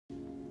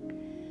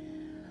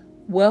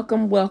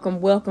Welcome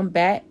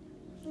back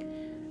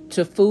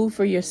to Food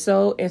for Your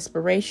Soul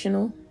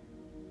Inspirational,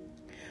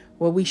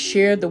 where we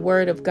share the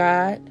Word of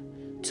God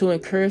to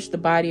encourage the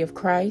body of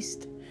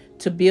Christ,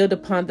 to build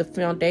upon the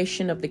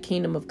foundation of the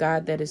kingdom of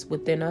God that is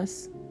within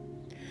us.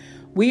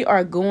 We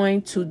are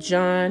going to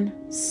John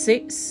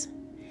 6,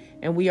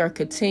 and we are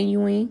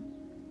continuing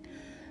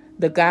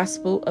the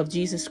gospel of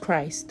Jesus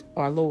Christ,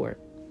 our Lord.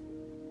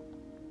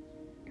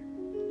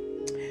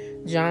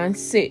 John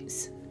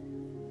 6.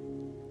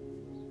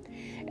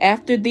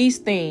 After these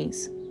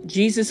things,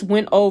 Jesus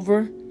went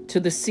over to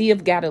the Sea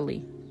of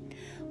Galilee,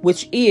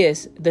 which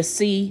is the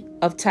Sea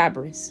of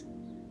Tiberias.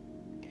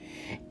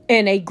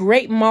 And a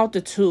great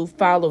multitude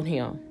followed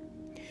him,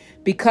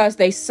 because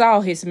they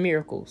saw his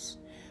miracles,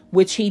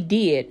 which he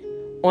did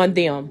on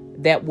them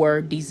that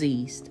were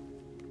diseased.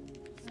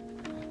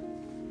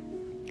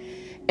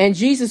 And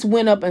Jesus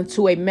went up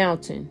unto a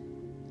mountain,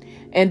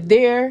 and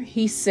there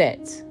he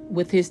sat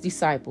with his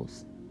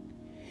disciples.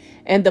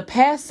 And the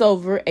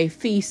Passover, a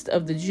feast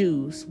of the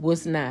Jews,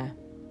 was nigh.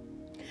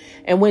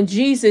 And when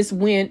Jesus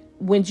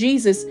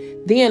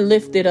then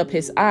lifted up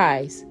his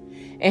eyes,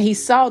 and he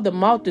saw the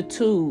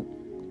multitude,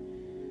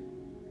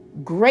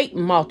 great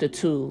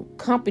multitude,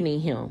 accompanying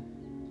him,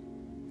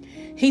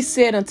 he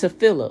said unto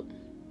Philip,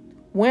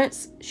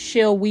 Whence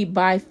shall we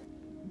buy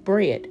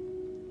bread,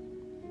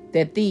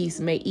 that these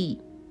may eat?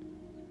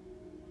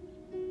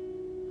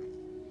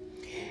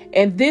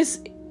 And this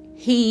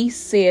he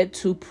said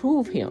to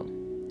prove him,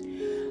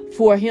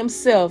 for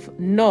himself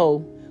know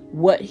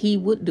what he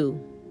would do.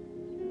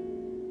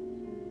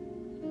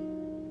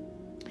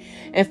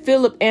 And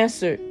Philip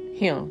answered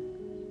him,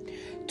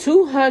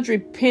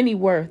 200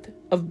 pennyworth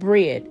of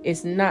bread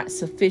is not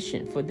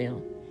sufficient for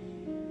them,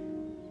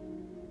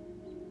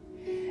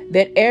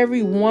 that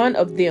every one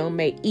of them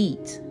may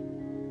eat,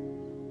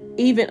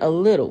 even a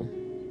little.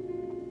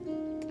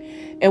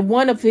 And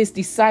one of his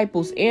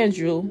disciples,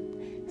 Andrew,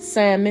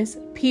 Simon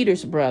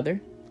Peter's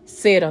brother,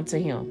 said unto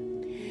him,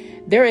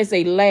 There is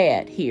a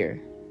lad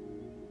here,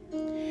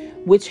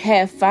 which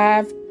hath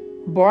 5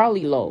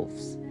 barley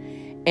loaves,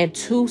 and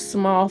 2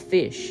 small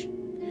fish.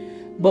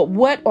 But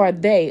what are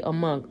they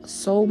among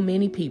so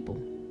many people?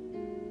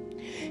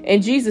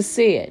 And Jesus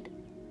said,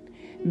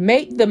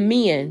 Make the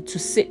men to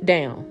sit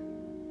down.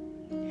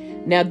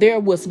 Now there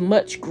was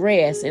much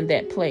grass in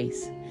that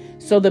place.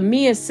 So the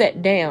men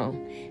sat down,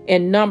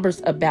 in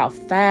numbers about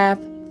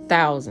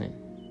 5,000.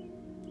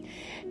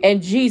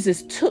 And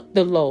Jesus took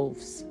the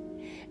loaves,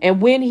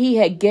 and when he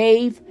had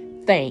gave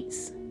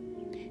thanks,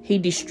 he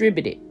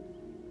distributed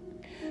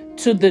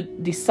to the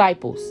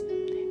disciples,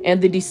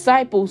 and the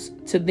disciples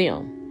to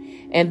them.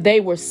 And they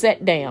were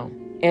set down,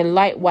 and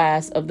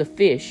likewise of the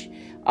fish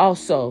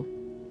also.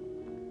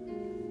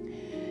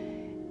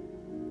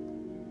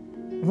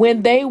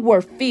 When they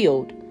were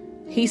filled,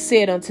 he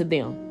said unto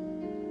them,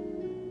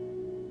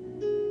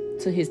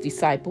 to his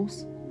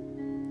disciples,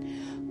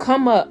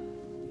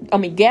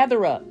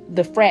 gather up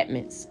the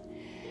fragments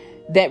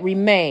that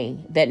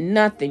remain, that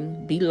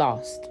nothing be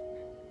lost.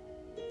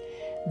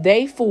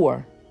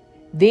 Therefore,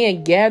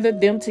 then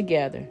gathered them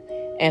together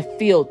and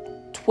filled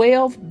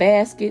 12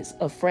 baskets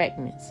of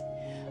fragments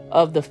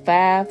of the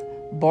 5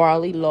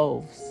 barley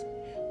loaves,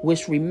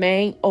 which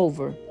remained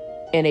over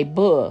and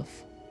above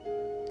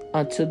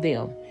unto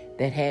them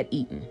that had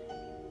eaten.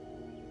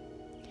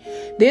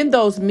 Then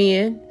those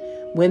men,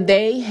 when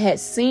they had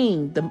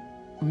seen the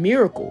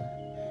miracle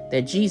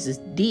that Jesus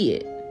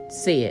did,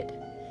 said,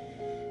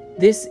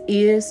 This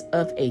is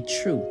of a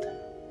truth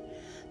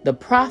the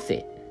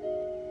prophet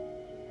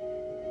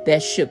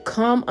that should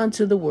come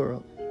unto the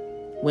world.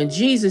 When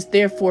Jesus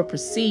therefore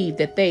perceived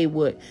that they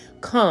would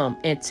come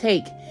and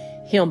take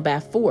him by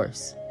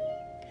force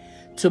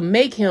to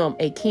make him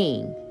a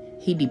king,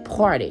 he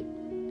departed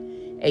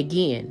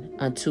again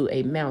unto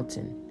a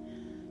mountain,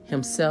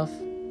 himself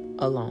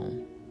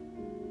alone.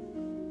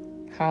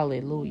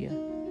 Hallelujah.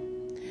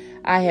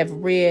 I have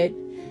read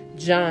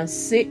John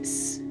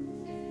 6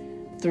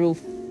 through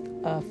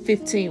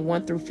 15,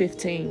 1 through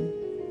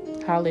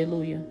 15.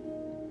 Hallelujah.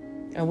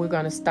 And we're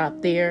going to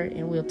stop there,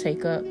 and we'll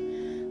take up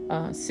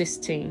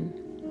 16.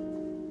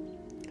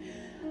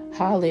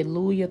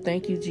 Hallelujah.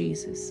 Thank you,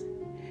 Jesus.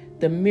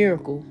 The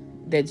miracle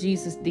that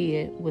Jesus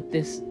did with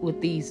this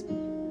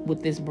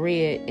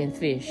bread and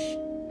fish,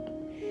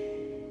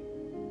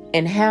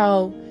 and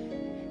how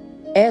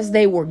as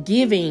they were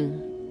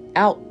giving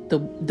out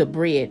the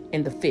bread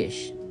and the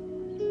fish,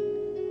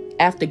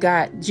 after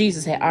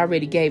Jesus had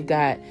already gave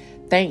God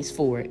thanks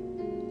for it,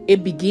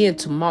 it began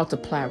to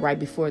multiply right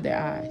before their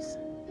eyes.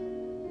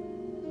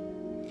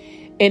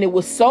 And it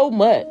was so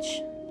much,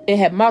 it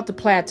had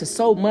multiplied to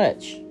so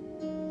much.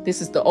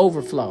 This is the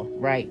overflow,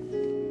 right?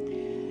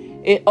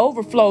 It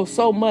overflowed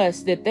so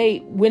much that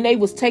when they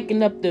was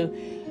taking up they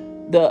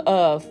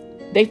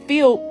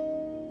filled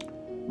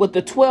with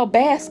the 12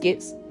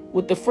 baskets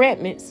with the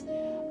fragments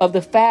of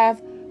the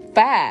five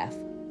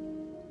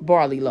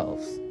barley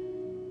loaves.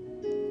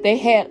 They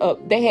had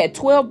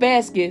 12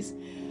 baskets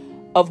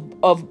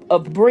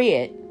of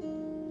bread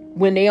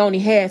when they only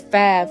had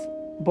 5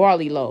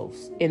 barley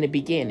loaves in the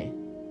beginning,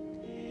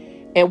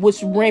 and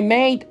which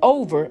remained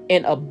over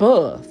and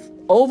above.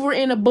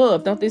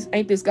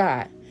 Ain't this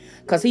God?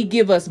 Because he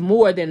give us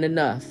more than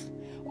enough.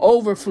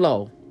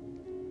 Overflow.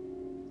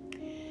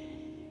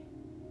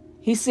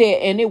 He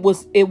said, and it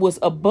was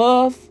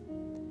above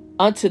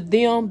unto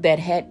them that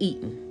had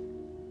eaten.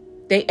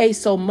 They ate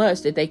so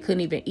much that they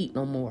couldn't even eat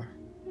no more.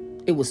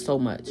 It was so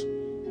much.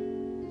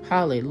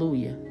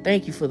 Hallelujah.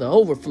 Thank you for the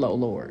overflow,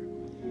 Lord.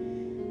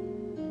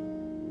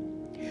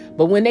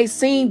 But when they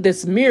seen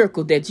this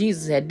miracle that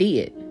Jesus had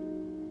did,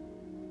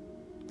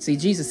 see,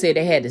 Jesus said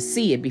they had to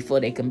see it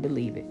before they can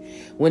believe it.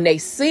 When they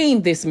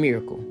seen this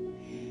miracle,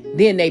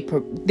 then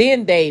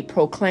they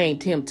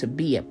proclaimed him to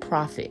be a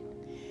prophet.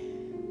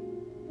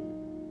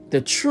 The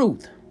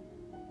truth.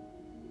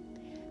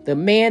 The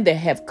man that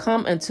have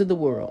come into the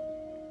world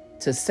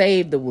to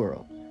save the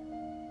world.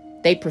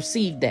 They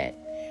perceived that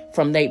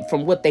from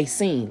what they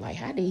seen. Like,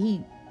 how did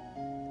he?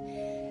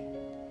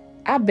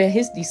 I bet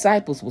his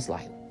disciples was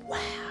like, wow.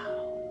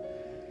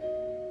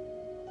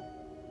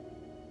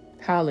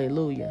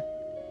 Hallelujah.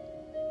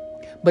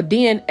 But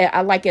then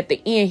I like at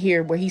the end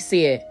here where he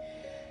said,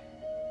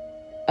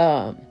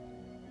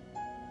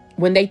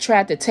 when they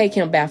tried to take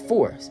him by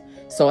force.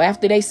 So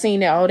after they seen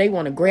that, they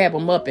want to grab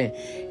him up and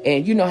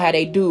you know how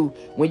they do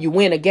when you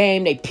win a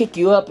game, they pick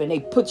you up and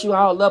they put you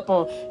all up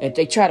on, and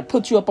they try to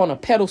put you up on a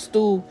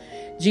pedestal.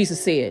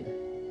 Jesus said,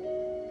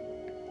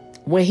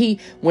 when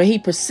he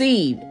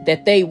perceived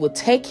that they would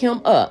take him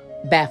up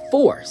by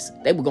force,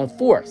 they were going to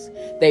force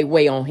their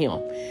way on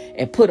him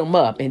and put him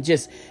up and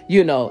just,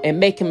 and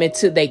make him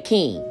into their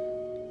king.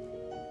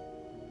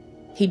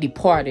 He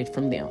departed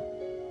from them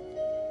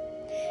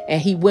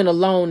and he went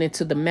alone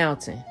into the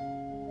mountain.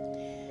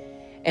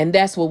 And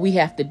that's what we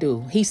have to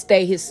do. He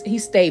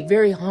stayed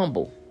very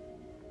humble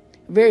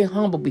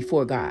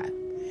before God.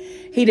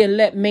 He didn't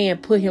let man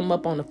put him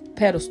up on a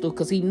pedestal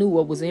because he knew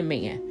what was in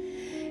man.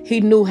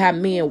 He knew how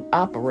men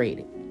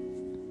operated.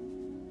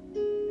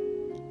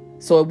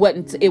 So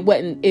he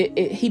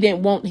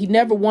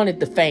never wanted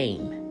the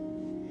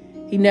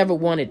fame. He never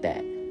wanted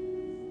that.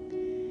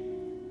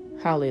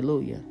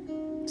 Hallelujah.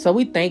 So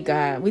we thank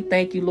God. We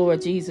thank you,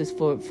 Lord Jesus,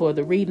 for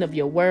the reading of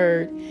your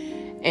word.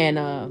 And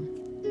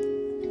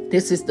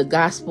this is the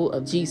gospel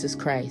of Jesus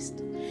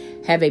Christ.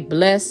 Have a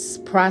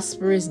blessed,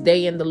 prosperous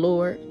day in the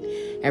Lord.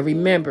 And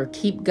remember,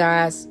 keep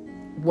God's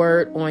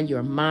word on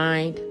your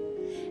mind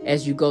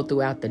as you go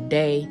throughout the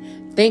day.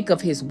 Think of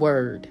his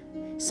word.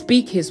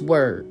 Speak his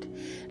word.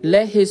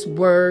 Let his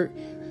word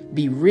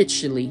be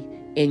richly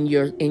in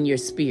your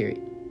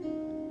spirit.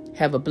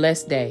 Have a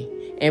blessed day.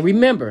 And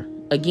remember,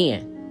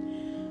 again,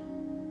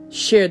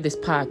 share this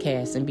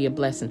podcast and be a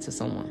blessing to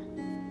someone.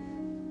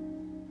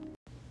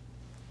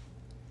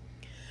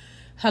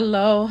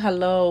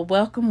 Hello.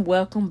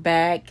 Welcome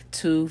back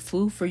to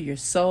Food for Your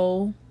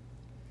Soul.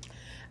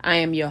 I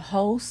am your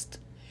host,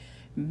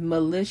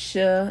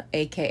 Militia,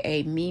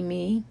 aka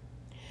Mimi.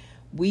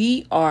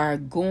 We are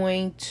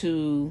going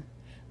to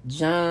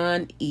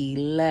John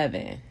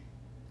 11.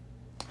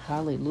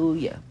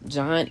 Hallelujah.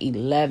 John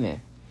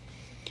 11.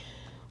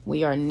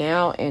 We are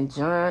now in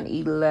John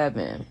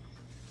 11.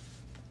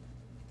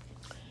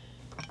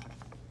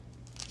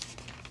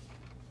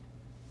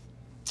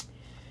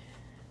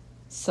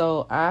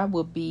 So I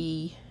will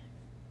be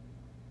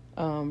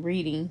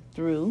reading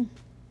through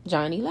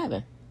John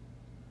 11.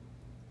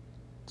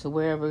 So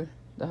wherever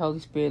the Holy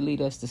Spirit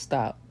lead us to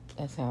stop,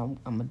 that's how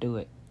I'm going to do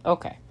it.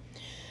 Okay.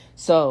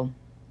 So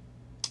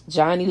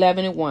John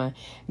 11:1.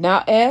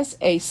 Now as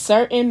a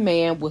certain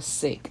man was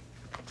sick,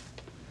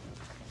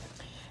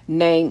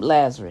 named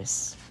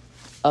Lazarus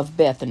of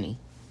Bethany,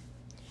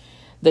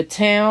 the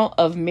town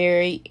of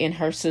Mary and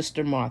her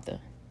sister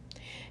Martha.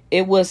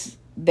 It was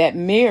that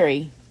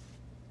Mary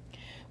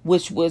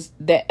which was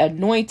that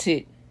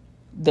anointed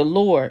the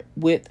Lord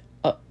with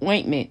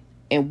ointment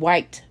and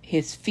wiped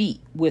his feet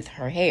with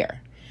her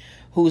hair,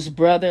 whose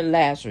brother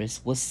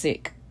Lazarus was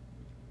sick.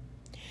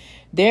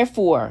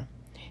 Therefore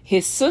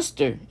his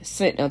sister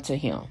sent unto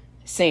him,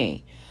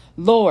 saying,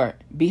 Lord,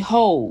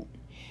 behold,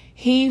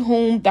 he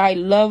whom thou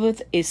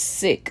lovest is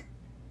sick.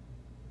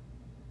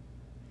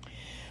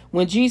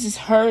 When Jesus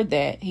heard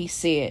that, he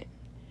said,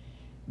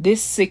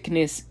 This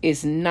sickness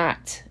is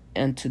not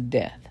unto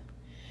death,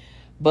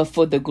 but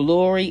for the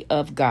glory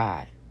of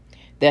God,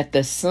 that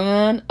the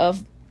Son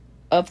of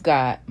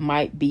God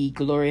might be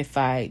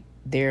glorified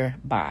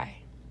thereby.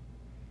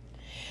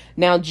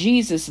 Now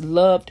Jesus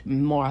loved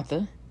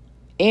Martha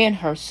and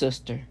her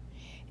sister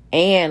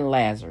and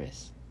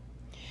Lazarus.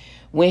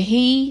 When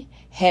he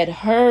had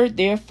heard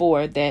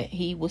therefore that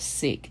he was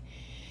sick,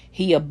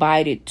 he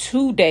abided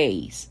 2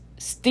 days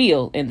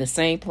still in the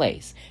same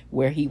place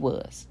where he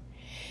was.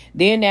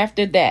 Then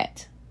after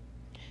that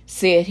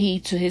said he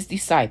to his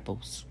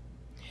disciples,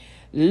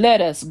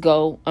 Let us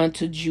go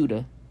unto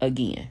Judah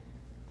again.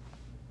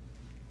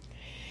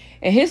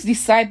 And his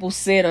disciples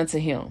said unto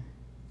him,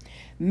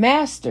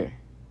 Master,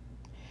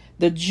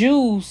 the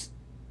Jews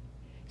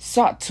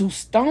sought to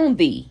stone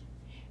thee,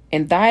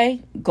 and thou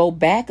go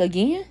back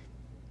again?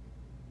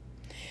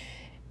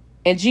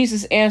 And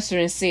Jesus answered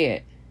and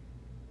said,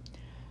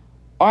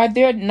 Are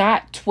there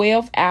not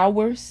 12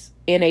 hours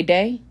in a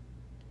day?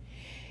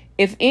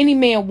 If any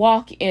man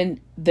walk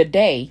in the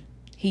day,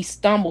 he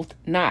stumbleth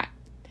not,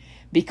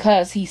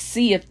 because he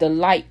seeth the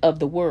light of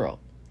the world.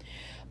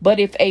 But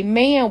if a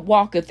man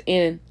walketh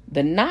in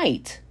the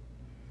night,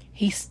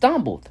 he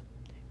stumbleth,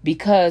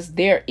 because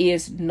there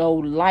is no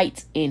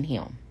light in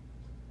him.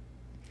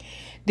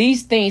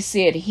 These things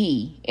said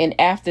he, and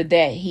after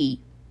that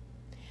he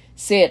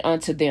said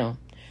unto them,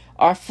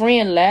 Our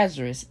friend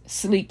Lazarus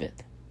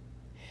sleepeth,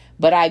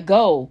 but I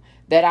go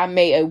that I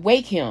may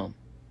awake him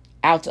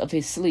out of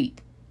his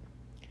sleep.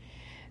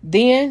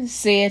 Then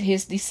said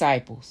his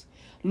disciples,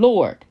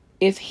 Lord,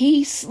 if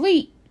he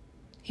sleep,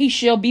 he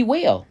shall be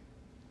well.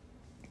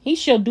 He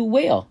shall do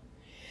well.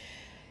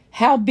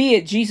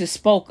 Howbeit Jesus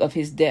spoke of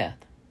his death.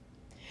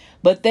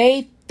 But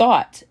they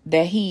thought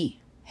that he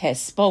had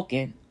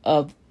spoken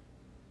of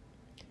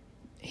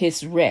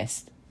his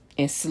rest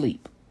and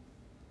sleep.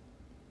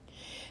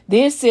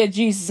 Then said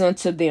Jesus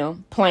unto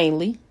them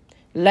plainly,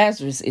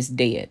 Lazarus is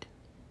dead.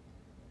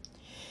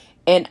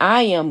 And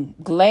I am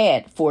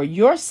glad for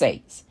your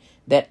sakes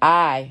that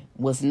I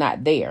was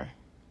not there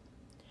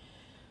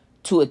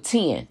to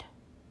attend.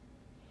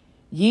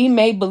 Ye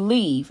may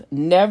believe,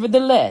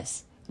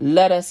 nevertheless,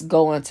 let us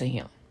go unto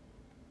him.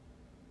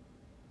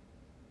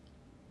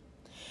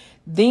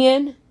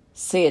 Then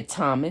said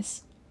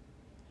Thomas,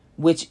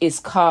 which is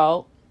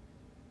called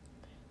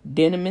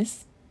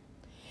Didymus,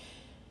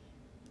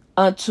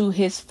 unto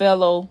his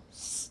fellow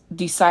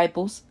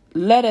disciples,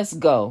 Let us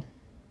go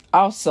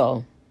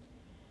also,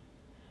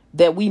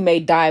 that we may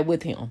die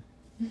with him.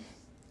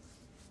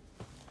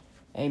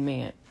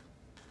 Amen.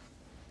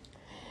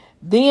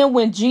 Then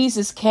when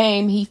Jesus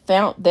came, he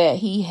found that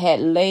he had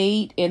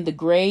laid in the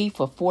grave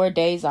for 4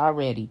 days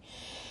already.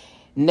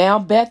 Now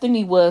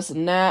Bethany was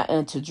nigh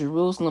unto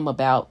Jerusalem,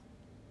 about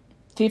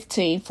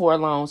 15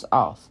 furlongs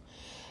off.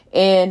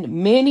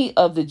 And many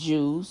of the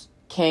Jews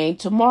came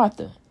to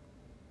Martha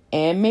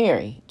and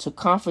Mary to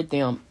comfort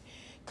them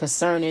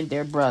concerning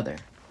their brother.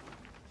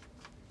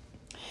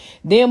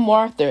 Then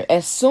Martha,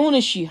 as soon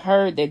as she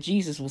heard that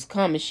Jesus was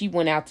coming, she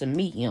went out to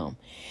meet him.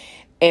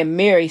 And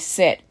Mary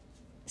sat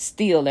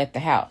still at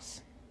the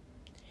house.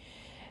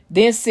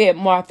 Then said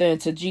Martha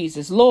unto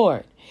Jesus,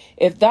 Lord,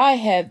 if thou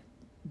had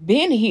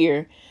been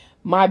here,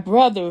 my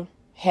brother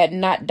had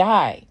not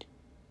died.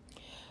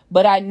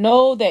 But I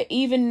know that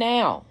even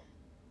now,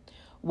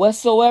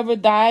 whatsoever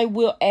thou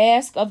wilt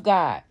ask of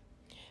God,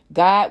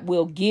 God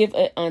will give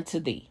it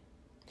unto thee.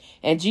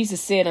 And Jesus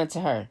said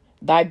unto her,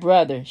 Thy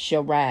brother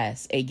shall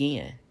rise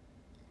again.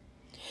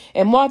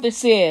 And Martha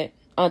said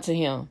unto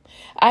him,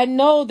 I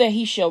know that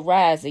he shall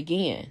rise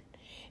again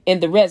in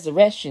the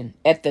resurrection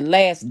at the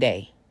last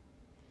day.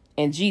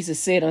 And Jesus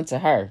said unto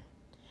her,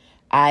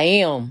 I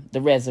am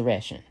the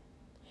resurrection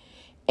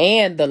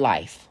and the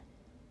life.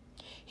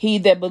 He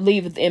that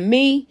believeth in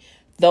me,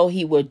 though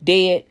he were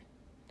dead,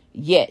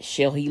 yet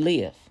shall he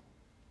live.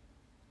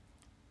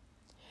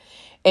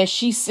 And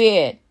she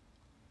said,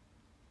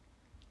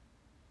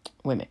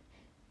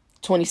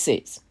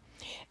 26.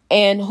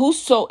 And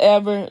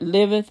whosoever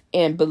liveth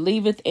and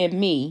believeth in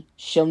me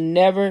shall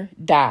never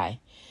die.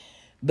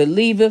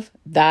 Believeth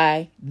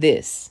thou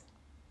this?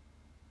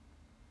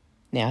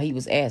 Now he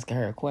was asking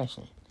her a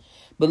question.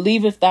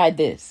 Believeth thou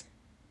this?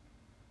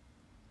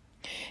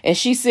 And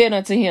she said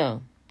unto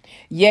him,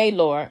 Yea,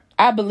 Lord,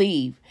 I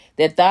believe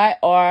that thou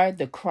art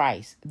the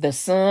Christ, the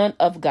Son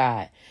of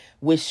God,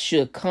 which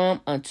should come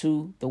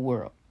unto the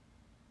world.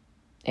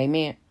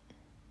 Amen.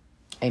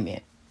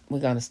 Amen. We're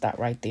going to stop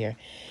right there.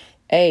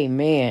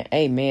 Amen.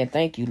 Amen.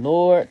 Thank you,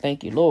 Lord.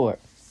 Thank you, Lord.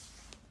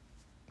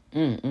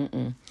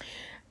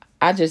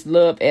 I just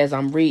love as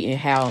I'm reading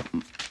how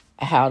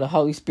the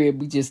Holy Spirit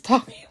be just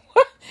talking.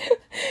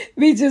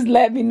 Be just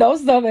let me know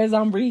stuff as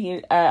I'm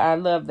reading. I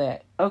love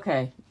that.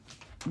 Okay.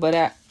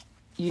 But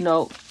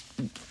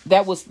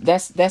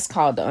that's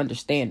called the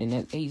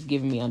understanding. He's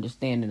giving me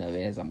understanding of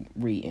it as I'm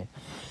reading.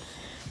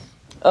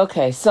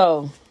 Okay,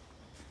 so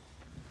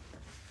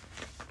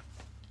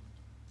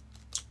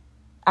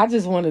I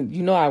just want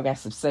to, I got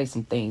to say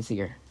some things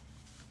here.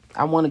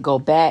 I want to go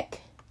back.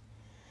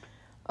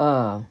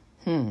 I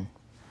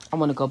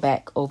want to go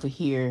back over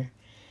here.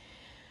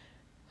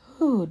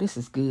 Ooh, this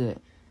is good.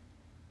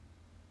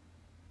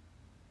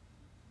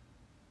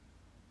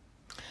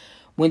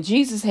 When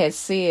Jesus had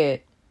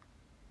said,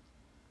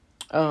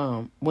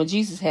 when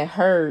Jesus had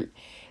heard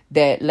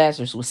that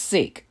Lazarus was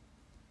sick,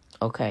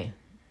 okay,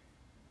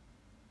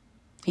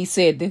 he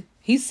spoke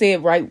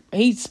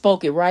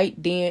it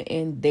right then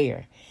and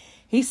there.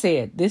 He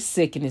said, this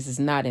sickness is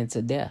not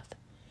unto death.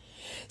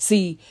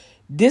 See,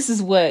 this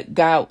is what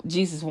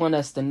Jesus wants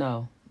us to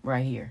know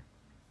right here.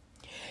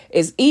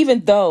 Is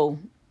even though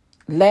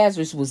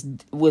Lazarus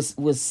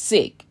was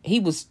sick, he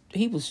was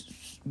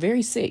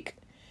very sick.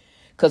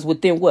 Because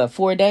within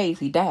 4 days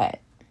he died.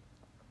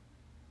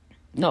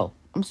 No,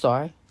 I'm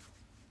sorry.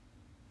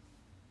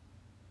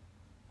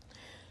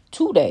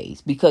 2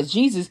 days because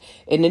Jesus,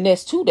 in the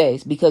next 2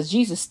 days, because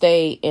Jesus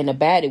stayed and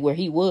abided where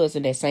he was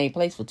in that same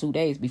place for 2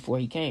 days before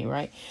he came,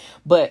 right?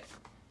 But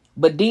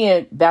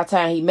then by the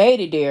time he made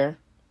it there,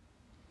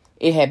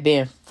 it had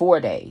been 4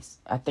 days.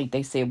 I think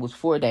they said it was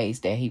 4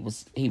 days that he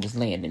was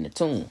laying in the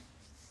tomb.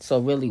 So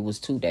really it was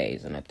 2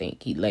 days, and I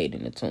think he laid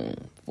in the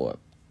tomb for,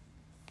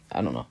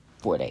 I don't know,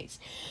 4 days.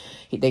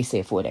 They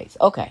said 4 days.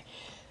 Okay.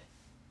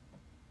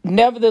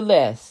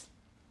 Nevertheless,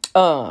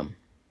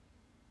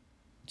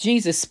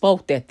 Jesus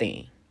spoke that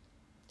thing.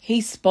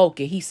 He spoke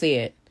it. He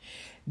said,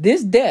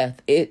 this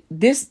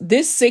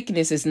this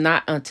sickness is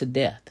not unto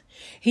death.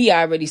 He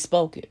already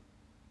spoke it.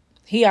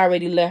 He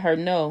already let her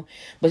know.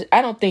 But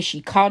I don't think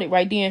she caught it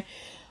right then.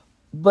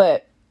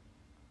 But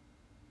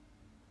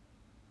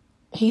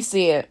he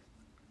said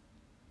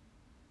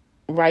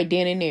right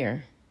then and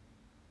there,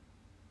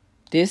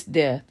 this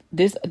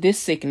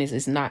sickness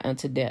is not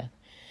unto death.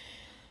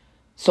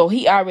 So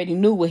he already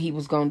knew what he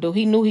was going to do.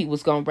 He knew he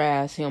was going to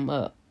rise him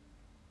up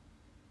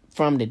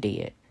from the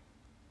dead,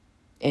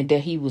 and that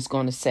he was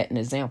going to set an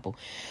example.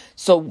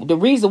 So the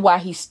reason why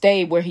he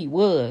stayed where he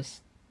was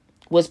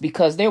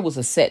because there was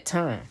a set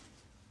time.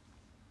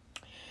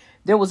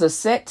 There was a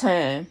set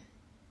time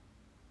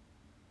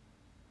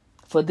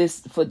for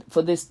this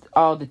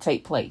all to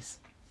take place.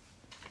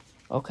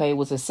 Okay, it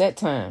was a set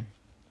time.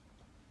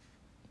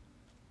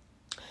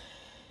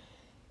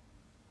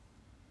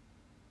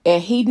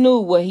 And he knew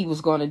what he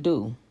was going to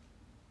do.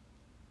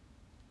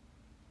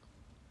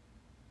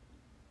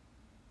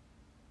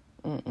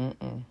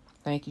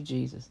 Thank you,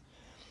 Jesus.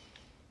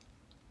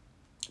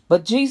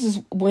 But Jesus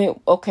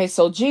went, okay,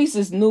 so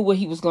Jesus knew what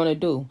he was going to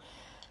do.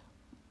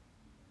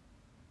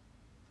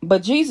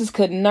 But Jesus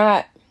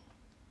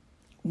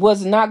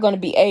was not going to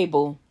be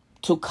able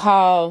to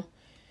call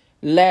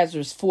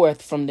Lazarus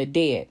forth from the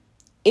dead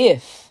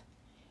if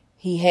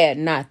he had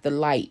not the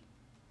light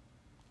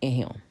in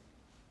him.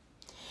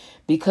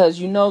 Because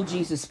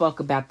Jesus spoke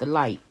about the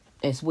light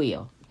as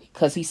well.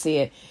 Because he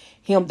said,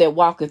 him that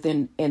walketh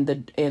in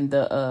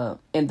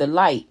the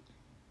light,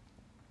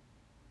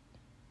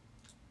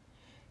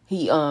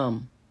 he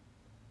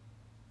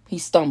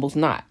stumbles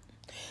not.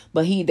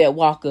 But he that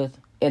walketh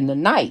in the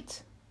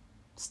night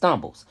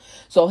stumbles.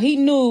 So he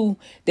knew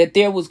that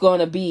there was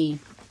going to be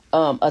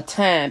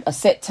a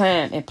set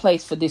time and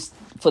place for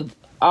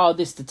all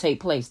this to take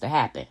place, to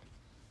happen,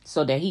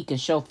 so that he can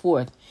show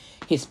forth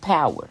his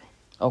power.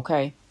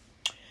 Okay.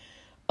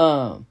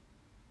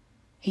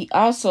 He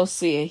also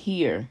said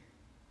here,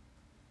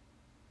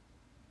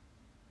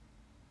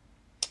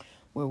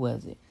 where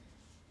was it?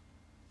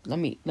 Let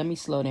me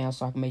slow down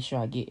so I can make sure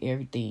I get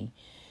everything.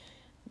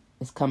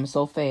 It's coming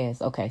so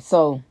fast. Okay,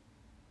 so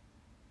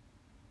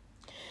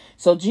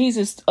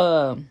Jesus,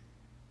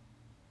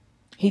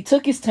 he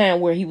took his time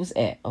where he was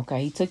at.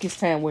 Okay, he took his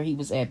time where he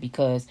was at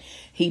because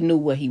he knew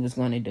what he was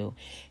going to do.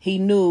 He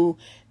knew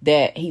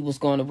that he was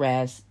going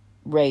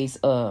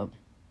to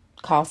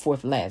call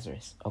forth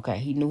Lazarus. Okay,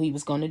 he knew he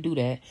was going to do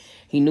that.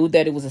 He knew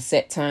that it was a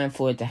set time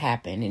for it to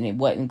happen, and it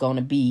wasn't going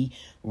to be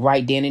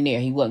right then and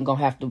there. He wasn't going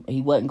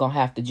to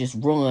have to just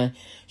run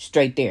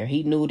straight there.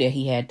 He knew that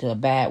he had to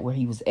abide where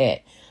he was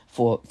at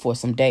for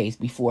some days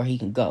before he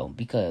can go,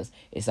 because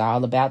it's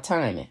all about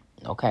timing.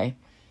 Okay,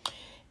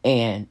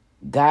 and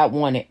God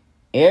wanted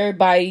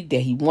everybody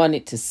that he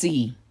wanted to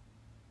see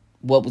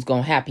what was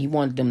going to happen. He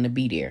wanted them to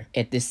be there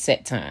at this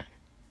set time.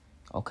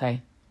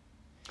 Okay.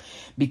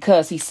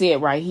 Because he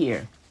said right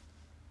here,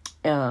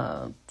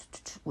 where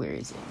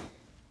is it?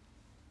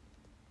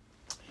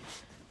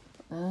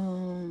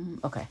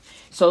 Okay.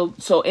 So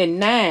in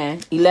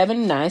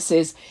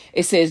 11:9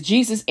 it says,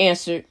 Jesus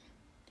answered,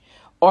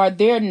 are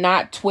there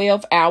not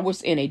 12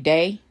 hours in a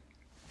day?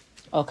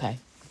 Okay.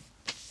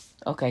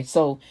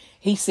 So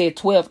he said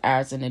 12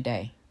 hours in a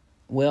day.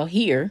 Well,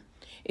 here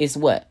is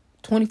what?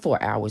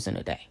 24 hours in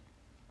a day.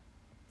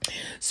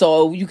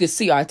 So you can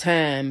see our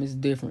time is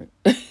different.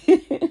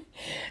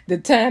 The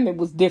timing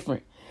was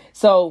different.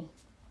 So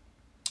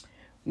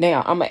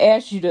now I'm going to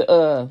ask you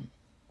to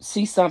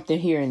see something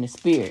here in the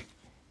spirit.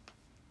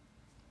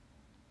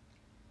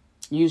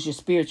 Use your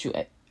spiritual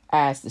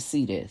eyes to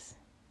see this.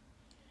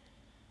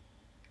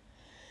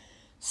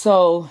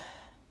 So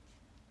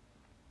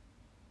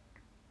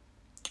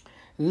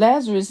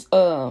Lazarus,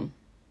 so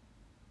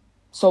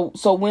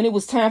when it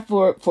was time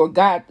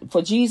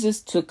for Jesus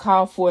to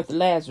call forth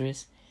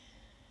Lazarus,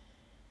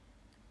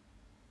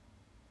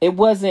 it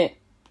was at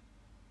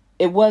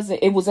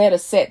a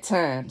set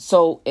time.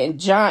 So in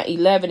John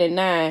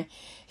 11:9,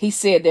 he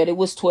said that it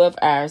was 12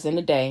 hours in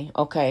a day.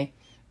 Okay.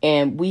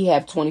 And we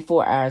have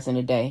 24 hours in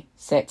a day,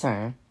 set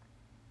time.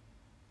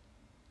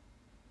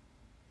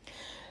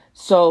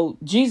 So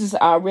Jesus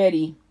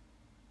already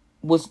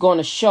was going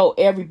to show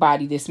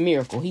everybody this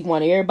miracle. He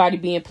wanted everybody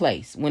to be in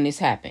place when this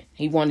happened.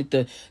 He wanted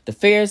the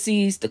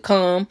Pharisees to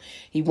come.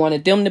 He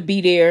wanted them to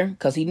be there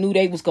because he knew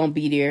they was going to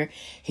be there.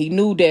 He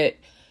knew that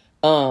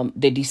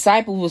the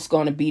disciple was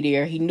going to be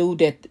there. He knew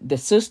that the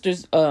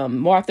sisters,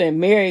 Martha and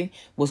Mary,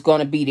 was going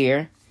to be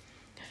there.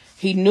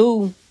 He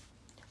knew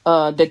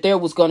that there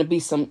was going to be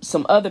some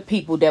other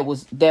people that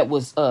was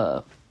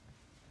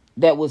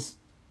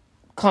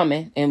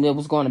coming and that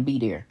was going to be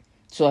there.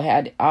 So it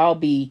had all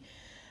be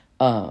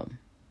at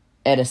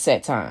a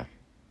set time.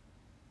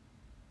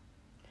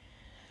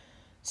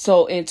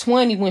 So in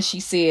 20, when she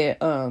said,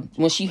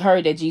 when she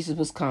heard that Jesus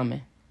was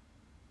coming,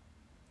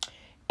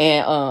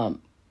 and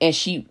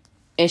she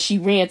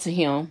ran to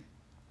him.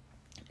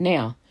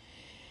 Now,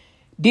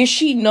 did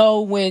she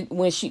know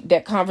when she,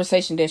 that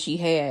conversation that she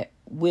had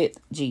with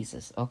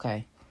Jesus?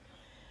 Okay.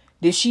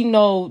 Did she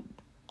know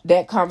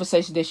that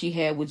conversation that she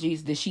had with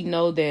Jesus? Did she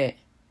know that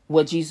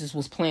what Jesus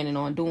was planning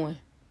on doing?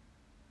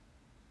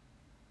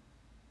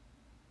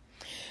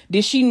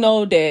 Did she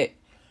know that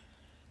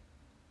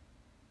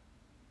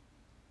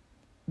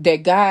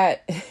God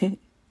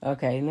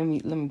okay, let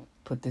me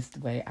put this the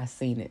way I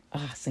seen it.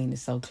 Oh, I seen it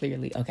so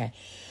clearly. Okay.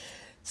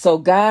 So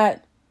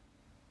God,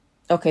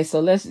 okay,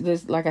 so let's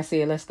like I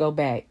said, let's go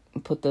back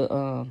and put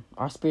the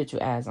our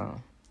spiritual eyes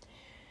on.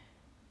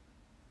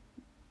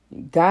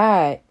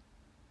 God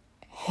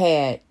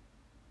had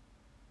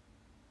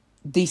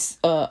this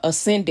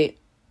ascended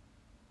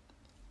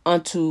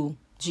unto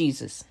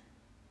Jesus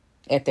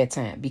at that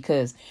time,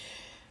 because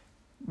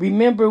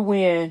remember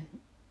when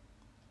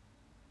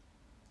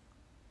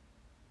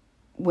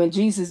God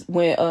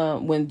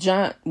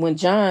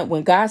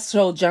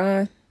showed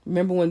John,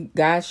 remember when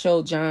God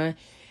showed John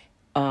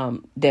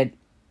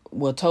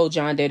told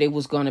John that it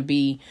was going to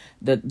be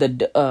that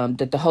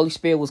the Holy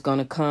Spirit was going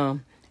to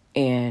come,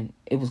 and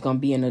it was going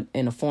to be in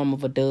the form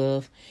of a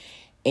dove,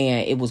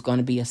 and it was going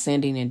to be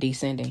ascending and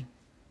descending.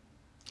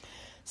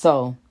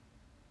 So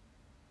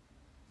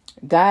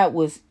God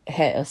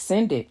had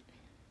ascended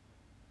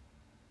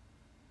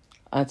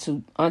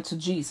unto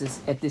Jesus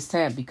at this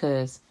time,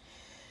 because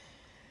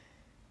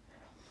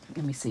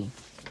let me see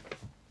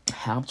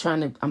how I'm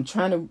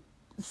trying to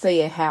say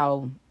it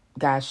how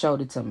God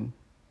showed it to me,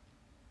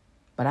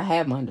 but I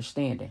have my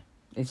understanding.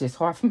 It's just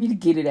hard for me to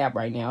get it out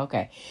right now.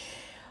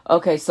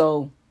 Okay.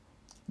 So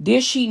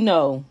did she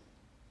know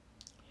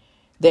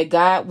that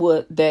God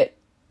was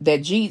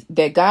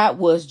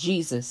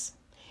Jesus,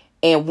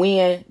 and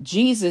when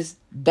Jesus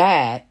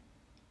died,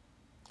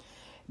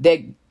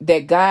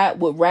 that God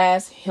would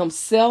rise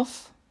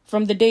himself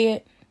from the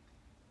dead?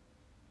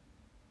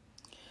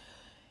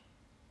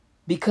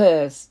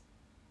 Because,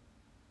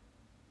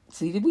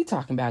 see, we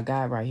talking about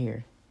God right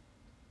here.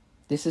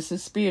 This is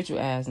his spiritual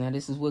eyes. Now,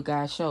 this is what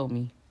God showed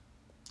me.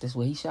 This is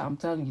what he showed. I'm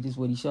telling you, this is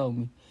what he showed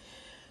me.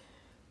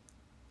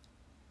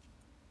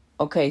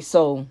 Okay,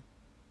 so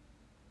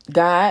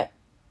God.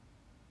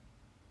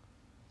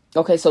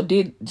 Okay, so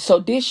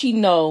did she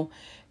know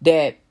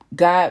that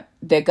God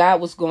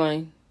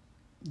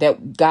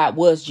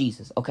was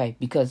Jesus? Okay,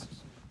 because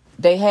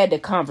they had the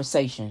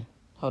conversation.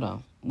 Hold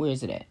on, where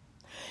is it at?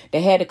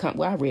 They had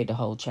I read the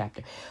whole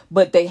chapter,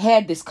 but they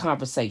had this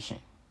conversation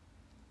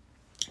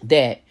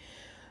that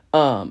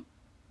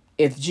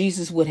if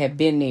Jesus would have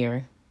been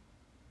there,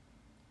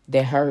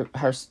 that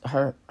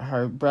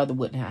her brother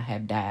would not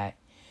have died,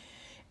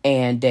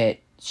 and that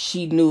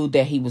she knew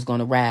that he was going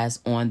to rise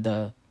on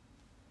the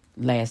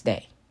last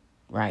day,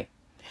 right?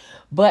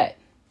 But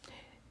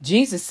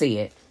Jesus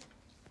said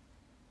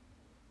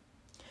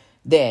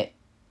that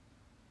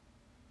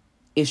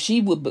if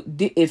she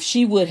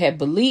would have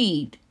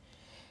believed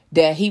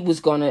that he was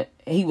gonna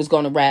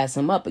rise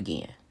him up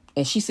again,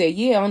 and she said,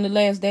 yeah, on the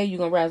last day you're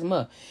gonna rise him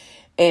up,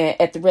 and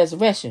at the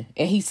resurrection,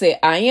 and he said,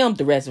 I am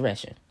the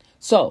resurrection.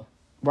 So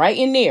right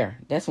in there,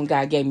 that's when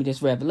God gave me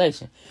this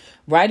revelation.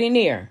 Right in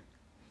there,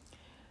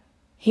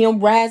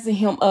 him rising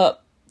him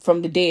up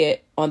from the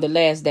dead on the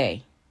last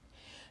day.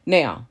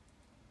 Now,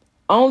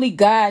 only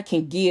God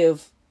can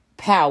give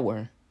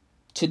power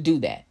to do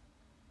that.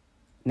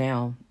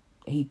 Now,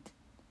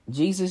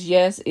 Jesus,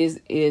 yes, is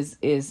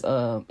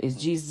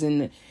Jesus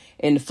in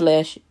the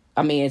flesh.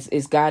 I mean,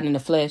 it's God in the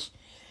flesh.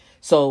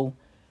 So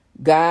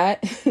God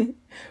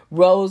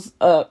rose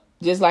up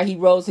just like he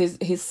rose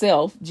his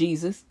self,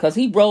 Jesus, because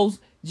he rose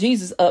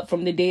Jesus up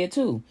from the dead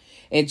too.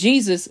 And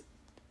Jesus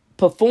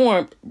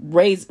performed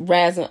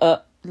rising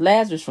up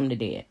Lazarus from the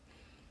dead.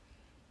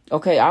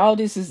 Okay, all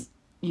this is,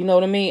 you know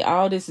what I mean?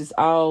 All this is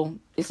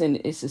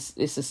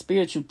it's a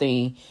spiritual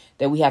thing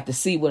that we have to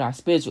see with our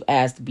spiritual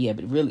eyes to be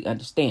able to really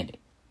understand it.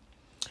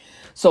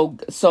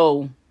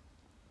 So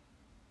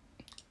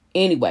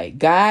anyway,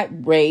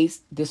 God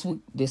raised this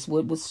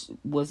what was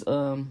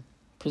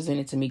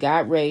presented to me.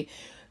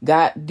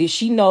 God, did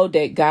she know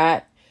that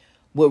God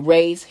would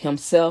raise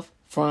himself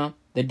from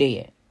the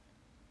dead?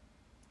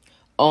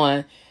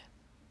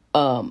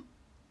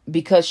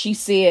 Because she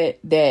said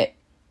that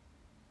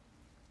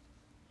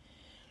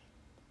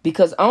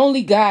because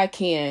only God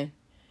can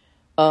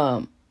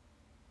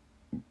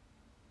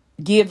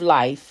give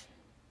life.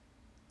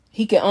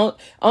 He can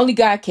only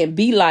God can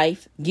be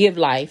life, give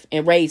life,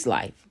 and raise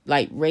life.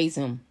 Like raise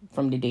him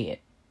from the dead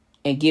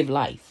and give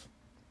life.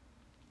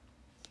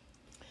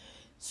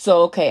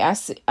 So, okay,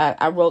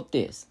 I wrote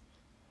this.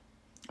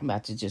 I'm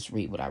about to just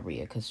read what I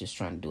read because just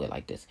trying to do it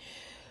like this.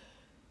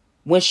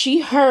 When she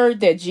heard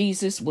that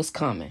Jesus was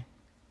coming,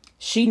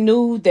 She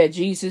knew that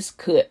Jesus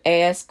could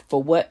ask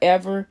for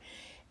whatever,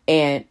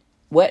 and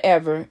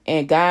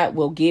God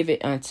will give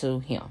it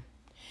unto him.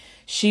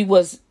 She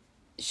was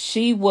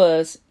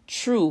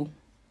true.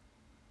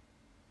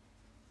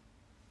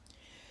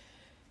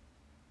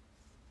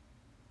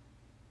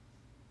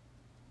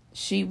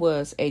 She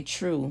was a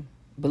true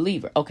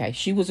believer. Okay,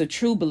 she was a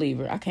true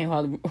believer. I can't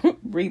hardly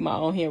read my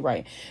own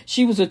handwriting.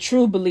 She was a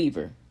true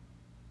believer.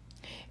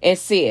 And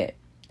said,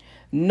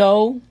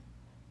 no,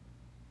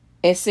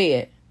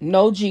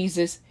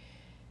 Jesus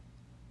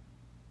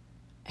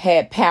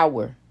had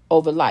power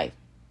over life.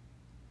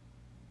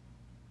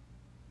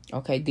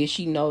 Okay, did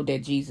she know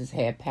that Jesus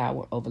had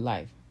power over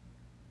life?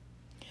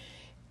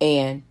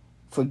 And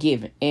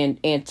forgiving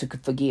and to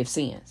forgive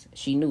sins.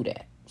 She knew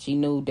that. She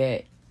knew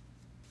this.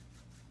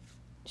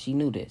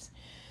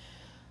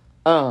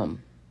 And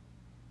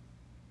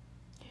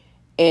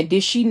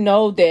did she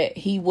know that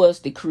he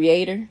was the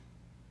creator?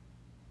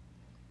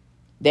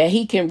 That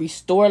he can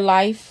restore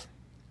life?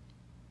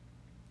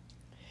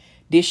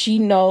 Did she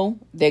know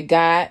that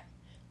God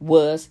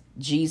was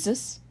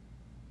Jesus?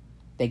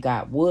 That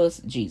God was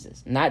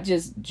Jesus, not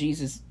just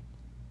Jesus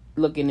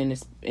looking in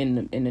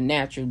the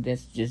natural.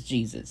 That's just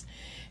Jesus,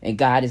 and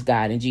God is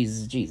God and Jesus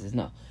is Jesus.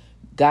 No,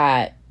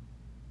 God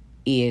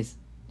is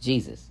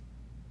Jesus,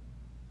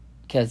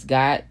 because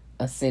God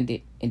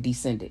ascended and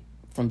descended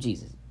from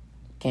Jesus.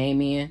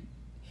 Came in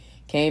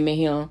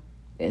him.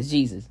 That's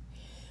Jesus.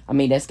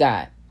 That's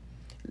God.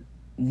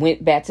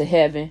 Went back to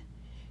heaven.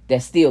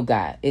 That's still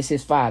God. It's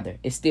his Father.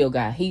 It's still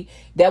God.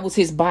 That was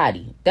his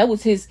body.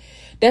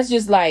 That's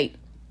just like,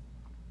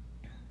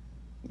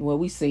 well,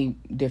 we seen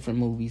different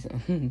movies.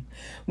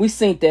 We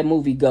seen that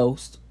movie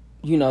Ghost.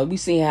 We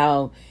seen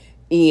how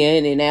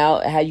in and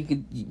out, how you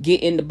could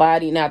get in the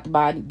body and out the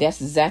body.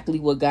 That's exactly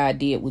what God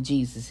did with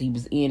Jesus. He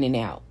was in and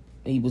out.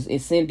 He was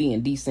ascending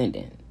and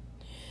descending.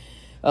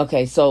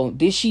 Okay, so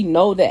did she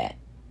know that?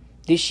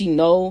 Did she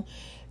know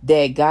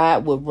that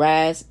God would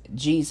rise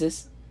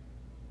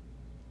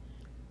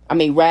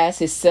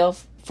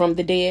himself from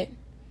the dead?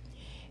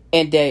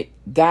 And that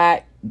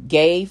God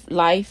gave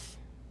life?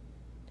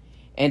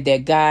 And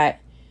that God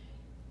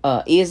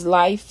is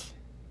life?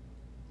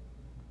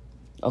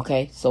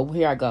 Okay, so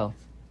here I go.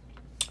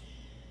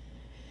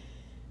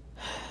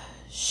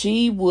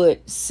 She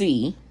would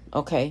see,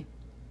 okay,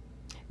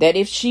 that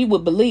if she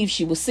would believe,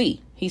 she would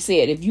see. He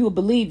said, if you would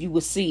believe, you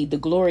would see the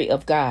glory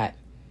of God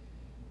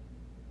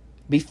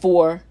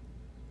before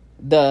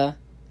the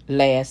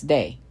last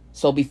day.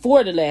 So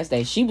before the last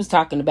day, she was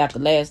talking about the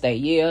last day.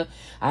 Yeah,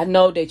 I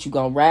know that you're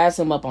going to rise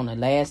him up on the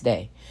last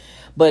day.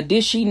 But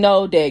did she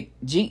know that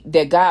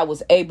God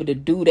was able to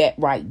do that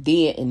right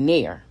then and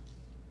there?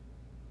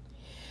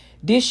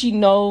 Did she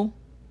know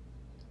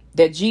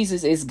that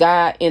Jesus is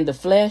God in the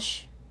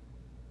flesh?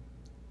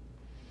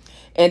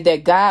 And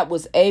that God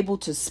was able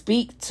to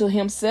speak to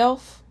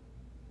himself?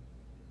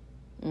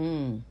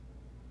 The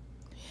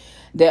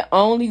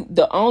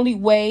only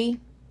way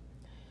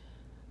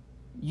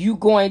you're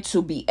going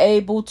to be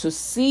able to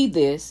see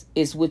this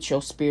is with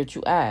your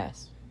spiritual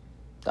eyes.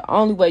 The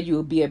only way you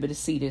will be able to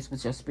see this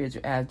with your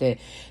spiritual eyes,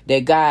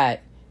 that God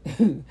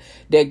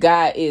that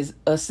God is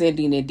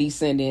ascending and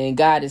descending, and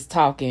God is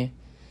talking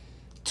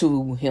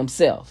to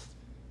himself.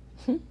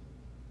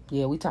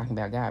 Yeah, we're talking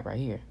about God right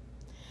here.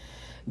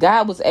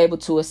 God was able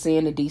to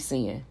ascend and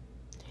descend.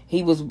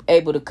 He was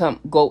able to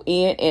go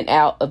in and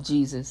out of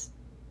Jesus'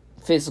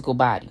 physical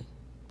body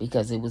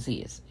because it was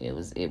his. It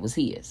was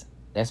his.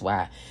 That's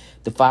why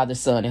the Father,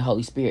 Son, and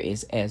Holy Spirit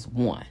is as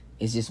one.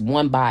 It's just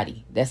one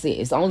body. That's it.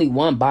 It's only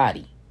one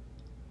body.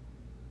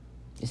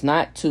 It's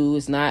not two.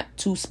 It's not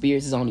two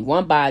spirits. It's only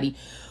one body,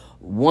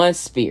 one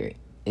spirit.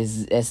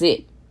 That's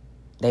it.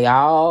 They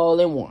all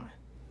in one.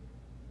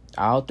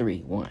 All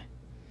three, one.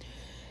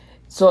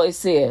 So it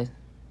says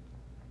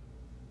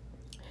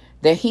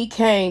that he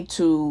came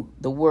to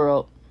the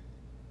world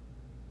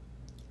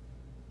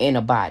in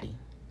a body.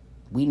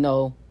 We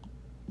know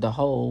the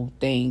whole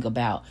thing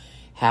about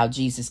how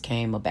Jesus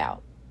came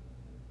about.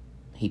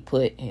 He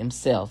put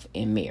himself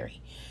in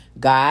Mary.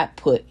 God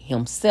put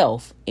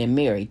himself in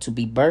Mary to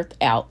be birthed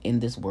out in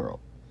this world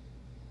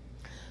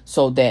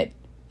so that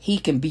he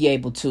can be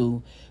able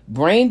to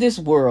bring this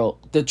world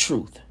the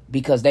truth,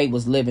 because they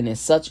was living in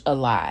such a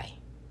lie.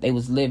 They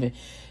was living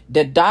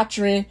the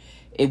doctrine.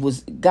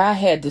 God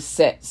had to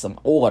set some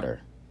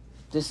order.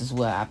 This is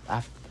what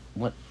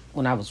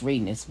when I was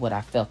reading this, what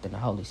I felt in the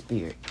Holy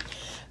Spirit.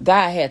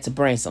 God had to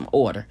bring some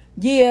order.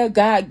 Yeah,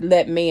 God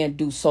let man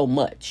do so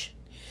much.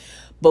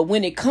 But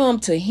when it come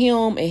to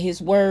him and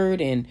his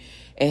word and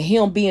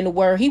him being the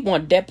word, he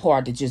wanted that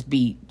part to just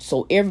be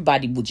so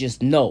everybody would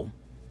just know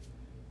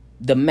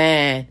the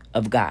mind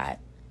of God.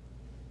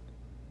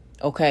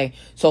 Okay,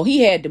 so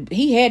he had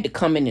to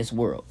come in this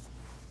world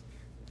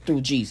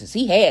through Jesus.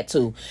 He had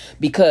to,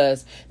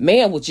 because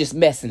man was just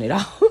messing it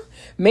all.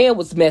 Man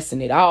was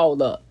messing it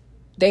all up.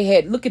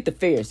 Look at the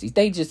Pharisees.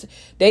 They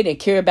didn't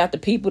care about the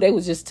people. They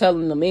was just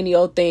telling them any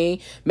old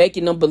thing,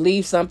 making them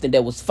believe something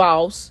that was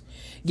false,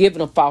 giving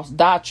them false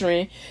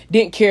doctrine,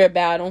 didn't care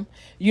about them,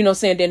 you know what I'm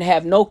saying, didn't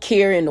have no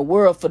care in the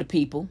world for the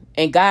people.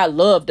 And God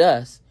loved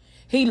us.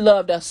 He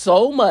loved us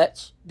so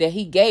much that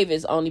he gave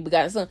his only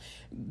begotten son.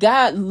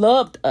 God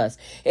loved us.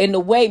 And the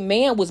way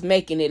man was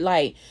making it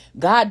like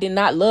God did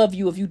not love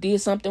you if you did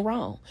something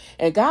wrong.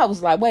 And God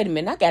was like, wait a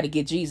minute, I got to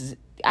get Jesus.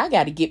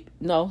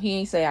 No, he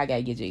ain't say I got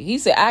to get Jesus. He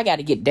said, I got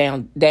to get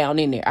down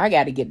in there. I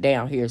got to get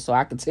down here so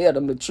I can tell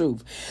them the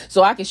truth.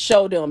 So I can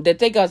show them that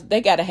they got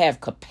to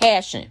have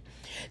compassion.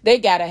 They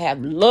got to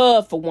have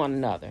love for one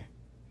another.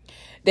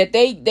 That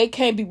they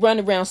can't be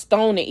running around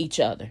stoning each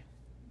other.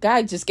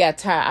 God just got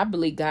tired. I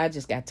believe God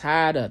just got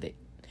tired of it.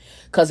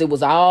 Because it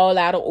was all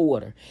out of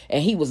order.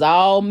 And he was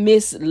all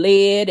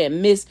misled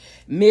and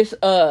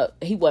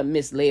he wasn't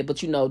misled, but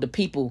the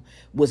people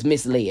was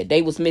misled.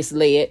 They was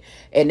misled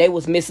and they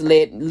was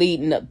misled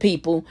leading up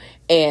people.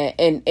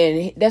 And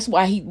that's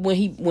why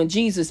when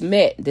Jesus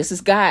met, this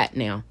is God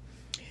now.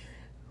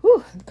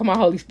 Whew, come on,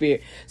 Holy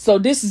Spirit. So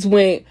this is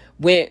when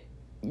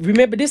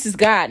remember, this is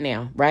God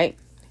now, right?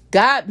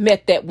 God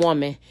met that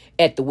woman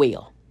at the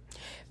well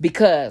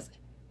because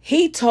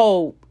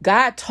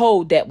God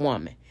told that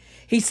woman,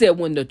 he said,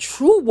 when the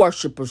true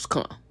worshipers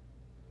come,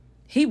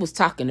 he was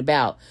talking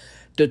about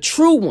the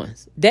true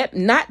ones, that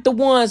not the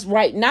ones,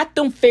 right? Not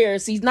them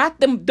Pharisees, not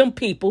them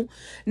people,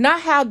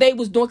 not how they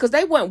was doing, because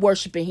they weren't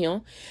worshiping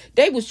him.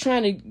 They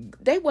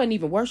wasn't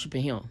even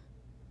worshiping him.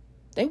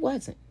 They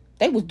wasn't.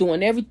 They was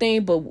doing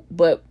everything,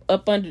 but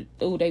up under,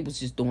 they was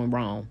just doing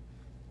wrong.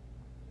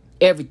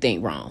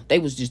 Everything wrong. They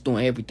was just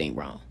doing everything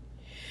wrong.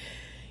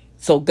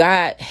 So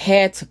God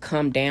had to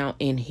come down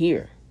in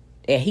here.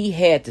 And he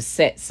had to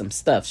set some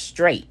stuff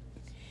straight.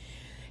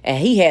 And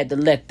he had to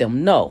let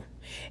them know.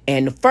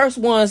 And the first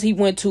ones he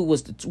went to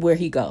was where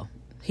he go.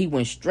 He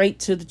went straight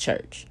to the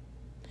church.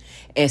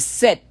 And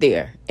sat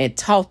there and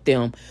taught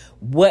them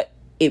what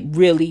it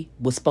really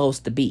was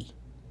supposed to be.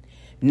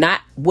 Not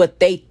what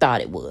they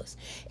thought it was.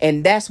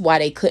 And that's why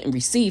they couldn't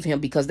receive him.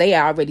 Because they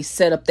already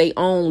set up their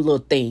own little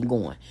thing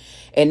going.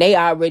 And they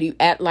already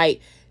act like,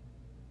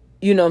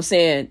 you know what I'm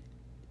saying,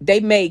 they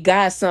made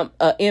God some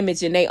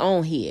image in their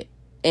own head.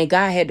 And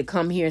God had to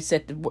come here and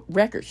set the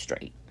record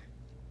straight.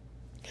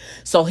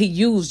 So he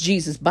used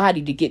Jesus'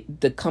 body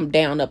to come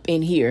down up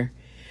in here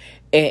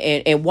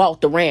and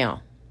walked around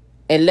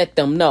and let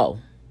them know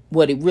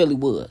what it really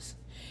was.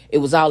 It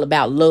was all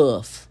about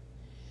love.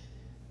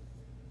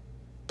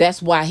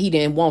 That's why he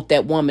didn't want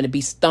that woman to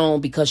be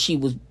stoned because she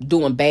was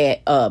doing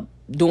bad.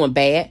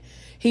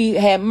 He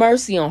had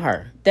mercy on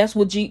her. That's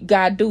what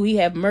God do. He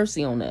have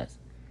mercy on us.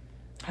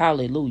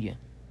 Hallelujah.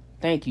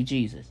 Thank you,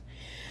 Jesus.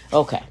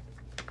 Okay.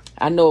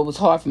 I know it was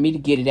hard for me to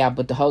get it out,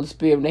 but the Holy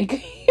Spirit,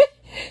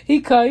 he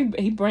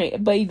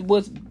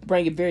was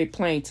bring it very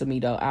plain to me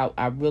though.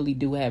 I really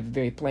do have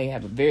a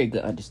very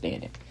good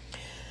understanding.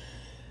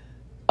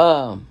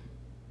 Now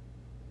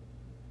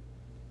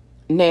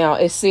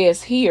it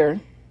says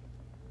here,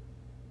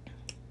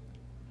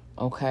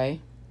 okay,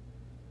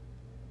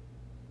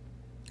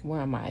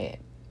 where am I at?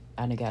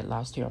 I done got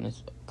lost here on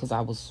this because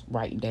I was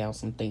writing down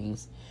some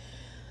things.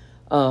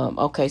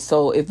 Okay,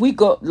 so if we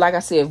go, like I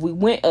said,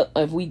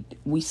 if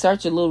we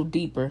search a little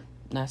deeper,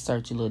 not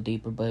search a little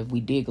deeper, but if we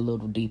dig a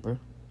little deeper,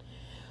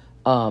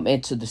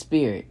 into the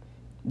spirit,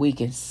 we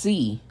can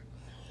see,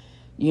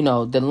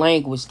 the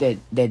language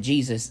that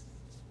Jesus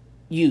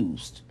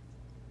used.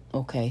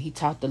 Okay, he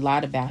talked a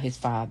lot about his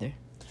Father,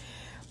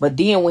 but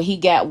then when he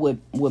got with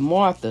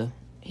Martha,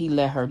 he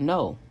let her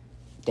know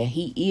that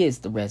he is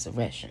the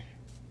resurrection,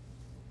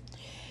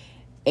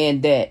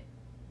 and that,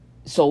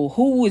 so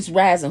who is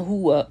rising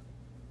who up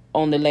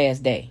on the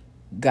last day?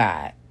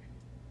 God.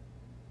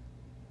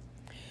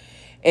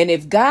 And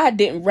if God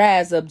didn't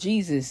rise up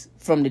Jesus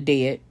from the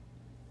dead,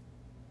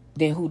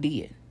 then who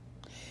did?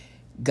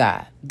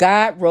 God.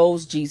 God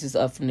rose Jesus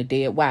up from the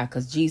dead. Why?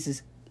 Because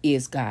Jesus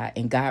is God,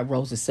 and God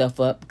rose himself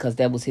up because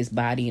that was his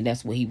body, and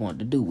that's what he wanted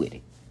to do with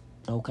it.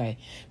 Okay?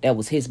 That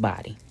was his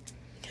body.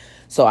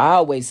 So I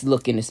always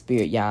look in the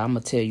spirit, y'all. I'm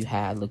going to tell you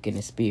how I look in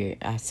the spirit.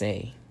 I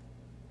say,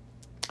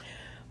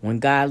 when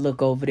God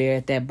look over there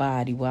at that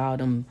body with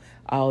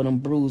all them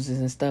bruises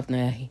and stuff,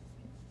 now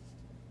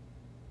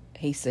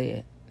he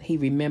said he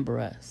remember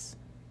us.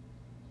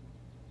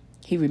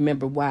 He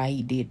remember why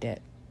he did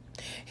that.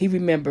 He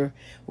remember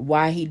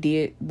why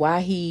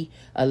he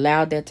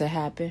allowed that to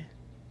happen.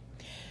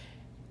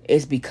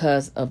 It's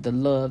because of the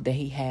love that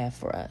he had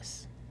for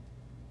us.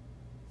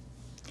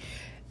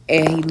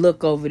 And he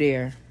look over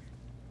there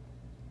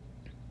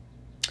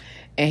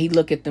and he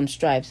look at them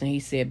stripes and he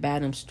said, by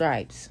them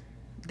stripes,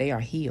 they are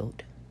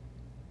healed.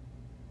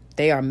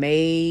 They are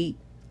made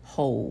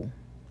whole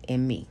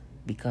in me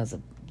because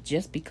of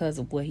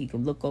what he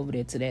can look over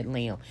there to that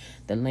lamb,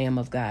 the Lamb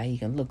of God. He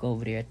can look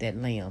over there at that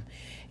lamb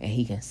and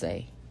he can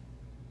say,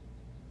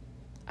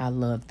 I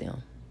love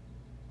them.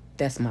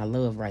 That's my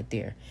love right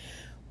there.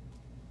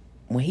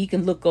 When he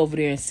can look over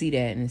there and see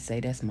that and say,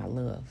 that's my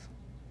love.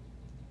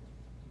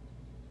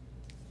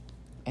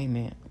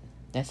 Amen.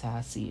 That's how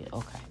I see it.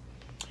 Okay.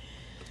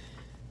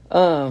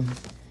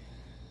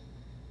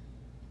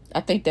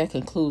 I think that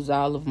concludes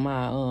all of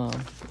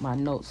my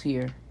notes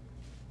here.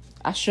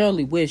 I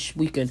surely wish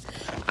we could.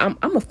 I'm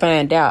gonna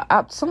find out.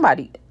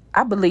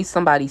 I believe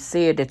somebody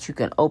said that you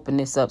can open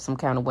this up some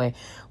kind of way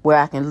where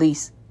I can at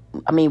least.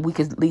 I mean, we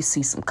could at least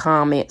see some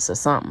comments or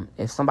something.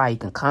 If somebody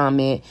can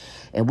comment,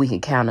 and we can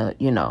kind of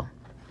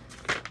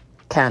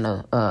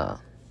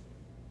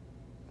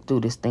do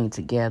this thing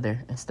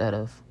together instead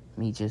of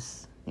me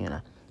just.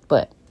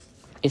 But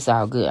it's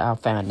all good. I'll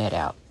find that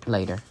out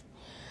later.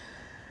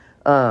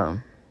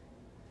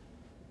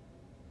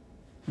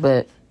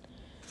 But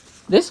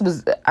this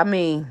was, I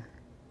mean,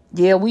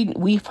 yeah,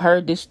 we've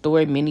heard this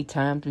story many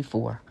times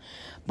before,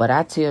 but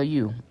I tell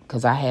you,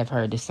 because I have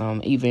heard this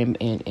even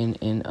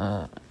in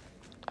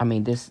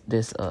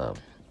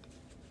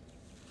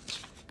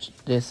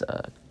this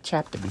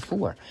chapter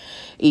before,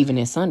 even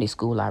in Sunday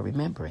school, I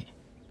remember it,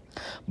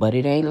 but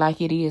it ain't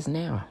like it is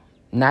now.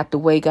 Not the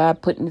way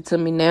God putting it to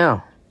me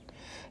now.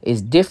 It's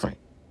different.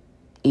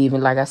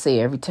 Even like I say,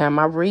 every time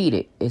I read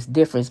it, it's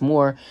different. It's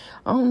more,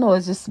 I don't know,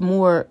 it's just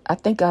more, I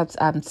think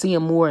I'm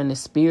seeing more in the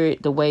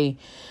spirit, the way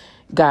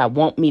God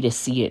want me to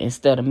see it,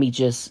 instead of me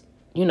just,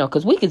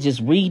 because we could just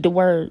read the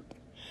word.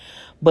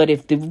 But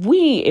if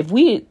we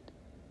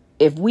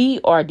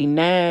are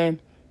denying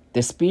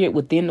the spirit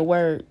within the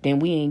word, then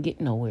we ain't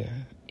getting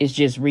nowhere. It's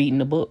just reading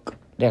the book.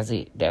 That's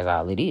it. That's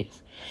all it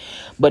is.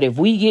 But if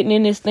we getting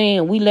in this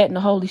thing, we letting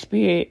the Holy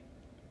Spirit,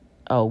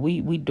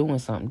 we doing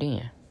something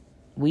then.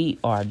 We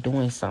are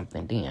doing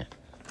something then.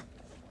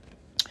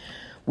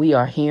 We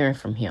are hearing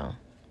from him.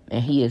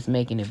 And he is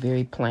making it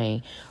very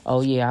plain.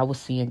 Oh, yeah, I was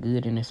seeing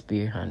good in the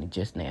spirit, honey,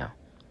 just now.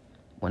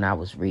 When I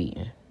was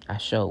reading. I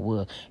sure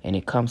was. And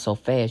it comes so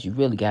fast, you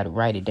really got to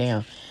write it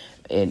down.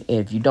 And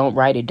if you don't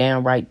write it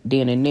down right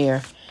then and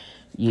there,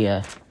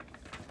 yeah,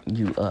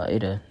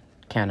 it'll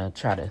kind of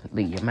try to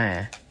leave your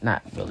mind.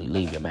 Not really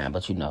leave your mind,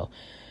 but you know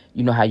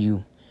how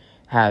you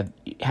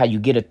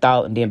get a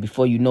thought, and then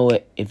before you know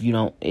it, if you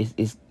don't,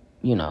 it's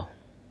yeah,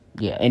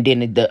 and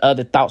then the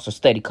other thoughts are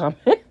steady coming.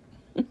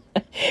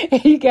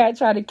 And you gotta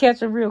try to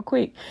catch them real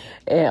quick,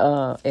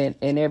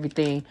 and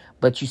everything,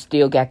 but you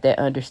still got that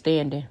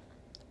understanding.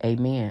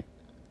 Amen.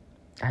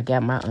 I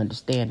got my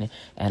understanding,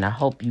 and I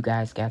hope you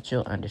guys got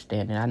your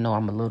understanding. I know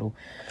I'm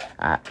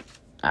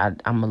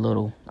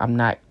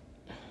not.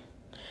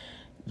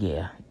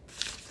 Yeah,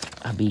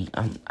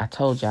 I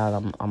told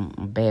y'all I'm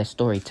a bad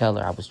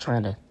storyteller. I was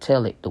trying to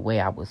tell it the way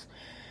I was,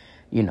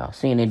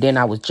 seeing it. Then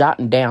I was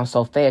jotting down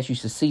so fast, you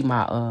should see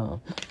my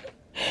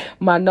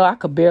no, I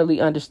could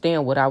barely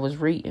understand what I was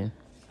reading.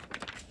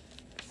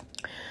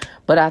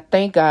 But I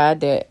thank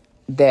God that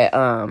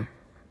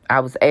I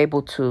was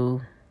able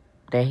to,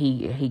 that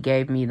he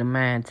gave me the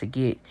mind to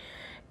get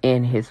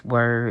in his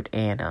word,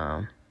 and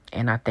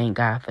I thank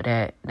God for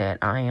that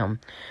I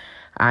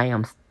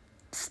am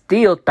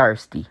still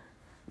thirsty.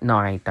 No,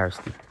 I ain't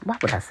thirsty. Why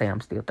would I say I'm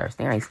still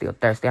thirsty? I ain't still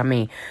thirsty. I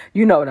mean,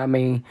 you know what I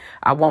mean.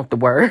 I want the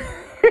word.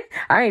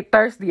 I ain't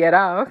thirsty at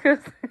all, because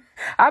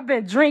I've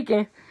been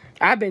drinking.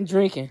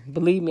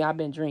 Believe me, I've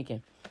been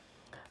drinking.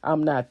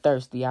 I'm not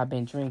thirsty. I've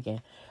been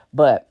drinking.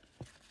 But,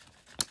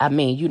 I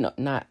mean,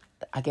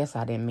 I guess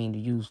I didn't mean to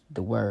use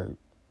the word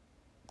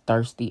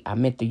thirsty. I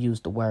meant to use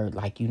the word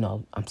like,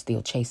 I'm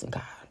still chasing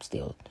God.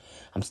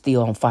 I'm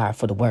still on fire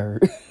for the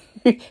word.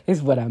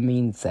 Is what I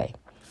mean to say.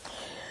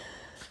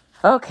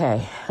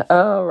 Okay.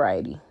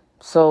 Alrighty.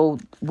 So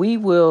we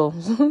will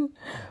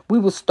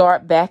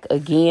start back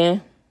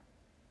again.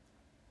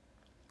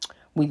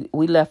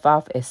 We left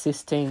off at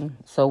 16,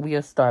 so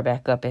we'll start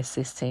back up at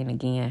 16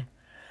 again.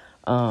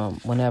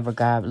 Whenever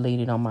God lead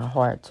it on my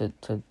heart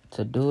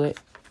to do it.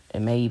 It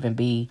may even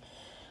be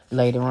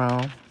later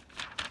on.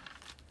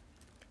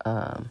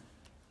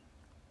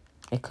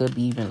 It could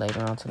be even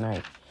later on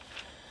tonight,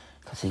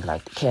 because he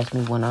like to catch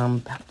me when I'm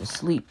about to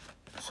sleep.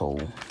 So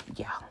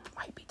yeah,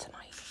 might be tonight.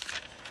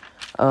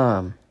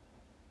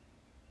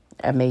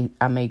 I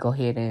may go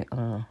ahead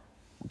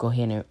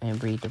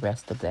and read the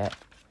rest of that.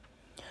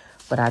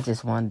 But I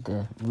just wanted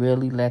to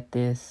really let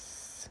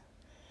this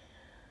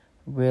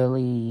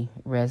really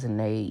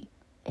resonate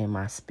in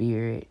my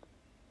spirit,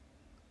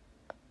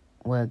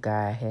 what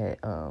God had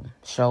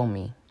shown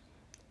me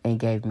and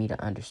gave me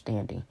the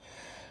understanding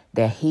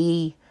that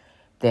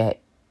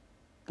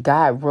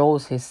God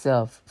rose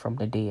himself from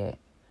the dead.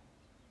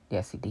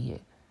 Yes, he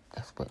did.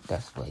 That's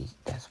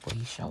what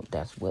he showed.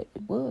 That's what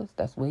it was.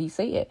 That's what he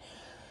said.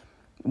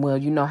 Well,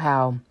 you know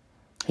how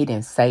he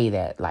didn't say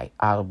that, like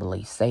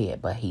audibly say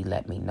it, but he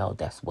let me know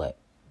that's what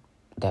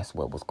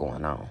was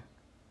going on.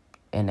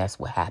 And that's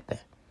what happened.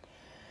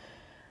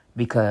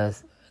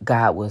 Because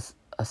God was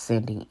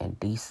ascending and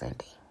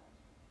descending.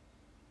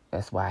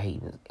 That's why he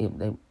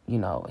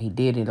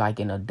did it like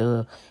in a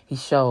dove. He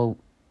showed,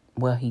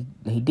 he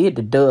did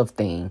the dove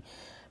thing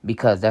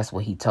because that's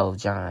what he told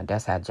John.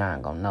 That's how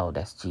John gonna know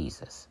that's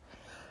Jesus.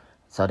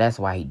 So that's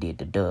why he did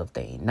the dove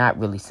thing. Not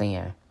really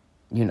saying,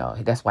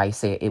 that's why he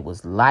said it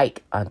was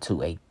like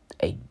unto a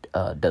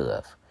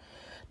dove.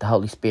 The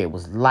Holy Spirit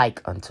was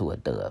like unto a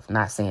dove.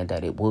 Not saying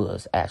that it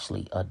was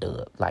actually a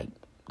dove. Like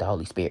the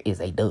Holy Spirit is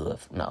a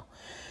dove. No.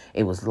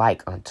 It was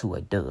like unto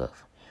a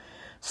dove.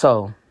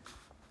 So,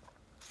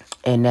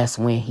 and that's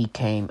when he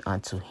came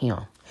unto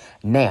him.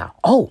 Now,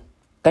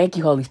 thank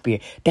you, Holy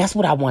Spirit. That's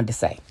what I wanted to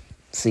say.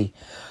 See,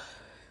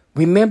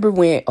 remember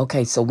when,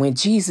 so when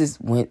Jesus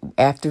went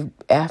after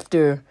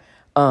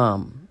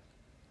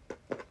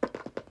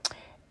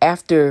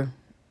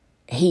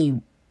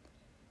he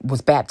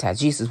was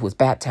baptized, Jesus was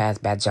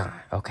baptized by John.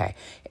 Okay.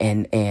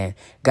 And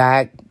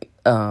God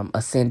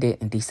ascended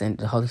and descended.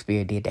 The Holy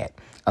Spirit did that.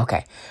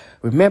 Okay.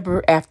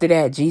 Remember after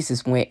that,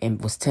 Jesus went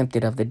and was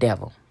tempted of the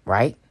devil,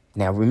 right?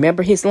 Now,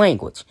 remember his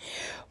language.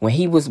 When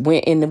he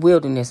went in the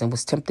wilderness and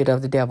was tempted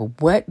of the devil,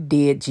 what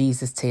did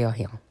Jesus tell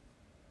him?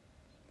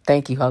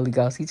 Thank you, Holy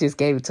Ghost. He just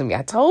gave it to me.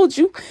 I told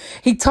you.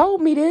 He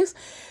told me this.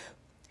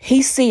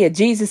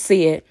 Jesus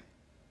said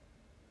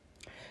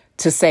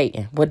to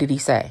Satan, what did he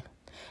say?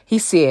 He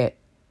said,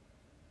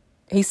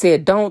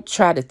 don't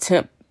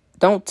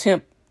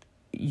tempt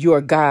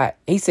your God.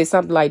 He said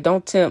something like,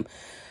 don't tempt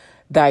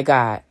thy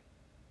God.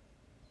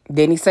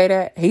 Didn't he say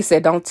that? He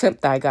said, don't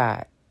tempt thy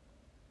God.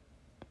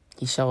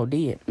 He sure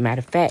did. Matter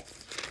of fact,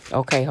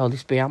 okay, Holy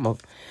Spirit,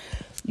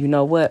 you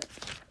know what?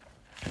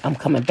 I'm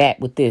coming back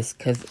with this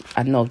because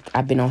I know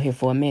I've been on here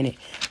for a minute,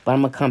 but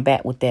I'm going to come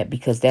back with that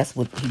because that's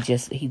what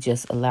he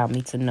just allowed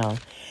me to know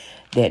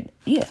that,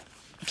 yeah,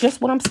 just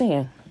what I'm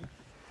saying.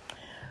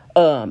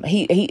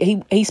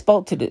 He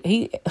spoke to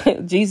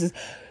Jesus,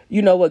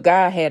 you know what?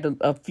 God had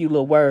a few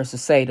little words to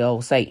say to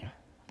old Satan.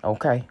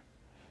 Okay.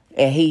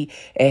 And he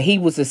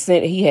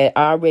had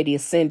already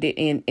ascended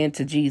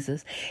into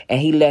Jesus, and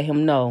he let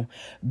him know,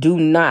 do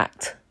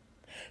not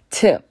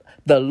tempt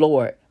the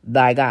Lord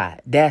thy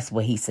God. That's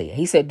what he said.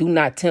 He said, do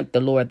not tempt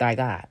the Lord thy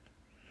God,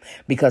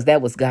 because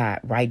that was God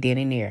right then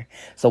and there.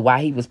 So while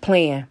he was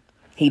playing,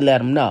 he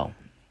let him know,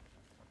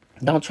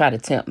 don't try to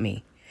tempt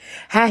me.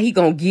 How he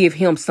gonna give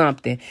him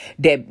something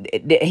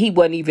that he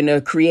wasn't even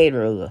a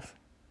creator of?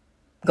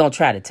 Gonna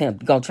try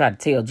to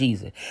tell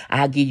Jesus,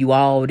 I'll give you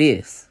all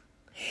this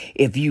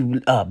if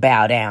you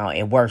bow down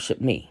and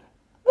worship me.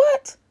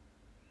 What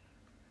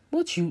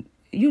you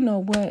know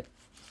what?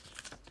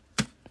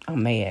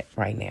 I'm mad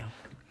right now.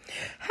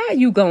 How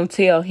you gonna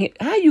tell him?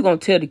 How you gonna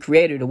tell the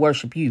creator to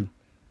worship you?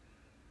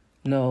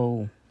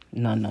 No.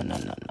 Don't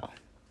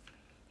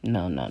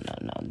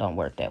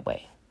work that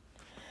way.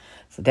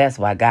 So that's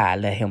why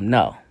God let him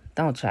know,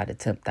 don't try to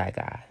tempt thy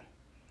God,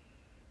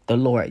 the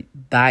Lord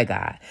thy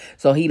God.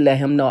 So he let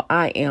him know,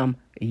 I am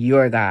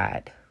your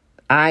God.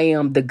 I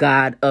am the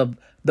God of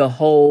the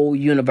whole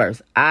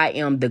universe. I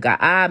am the God.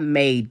 I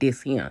made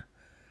this here,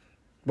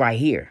 right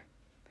here.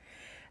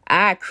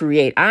 I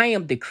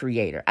am the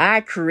creator. I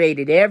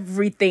created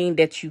everything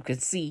that you can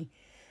see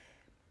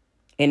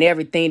and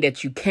everything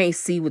that you can't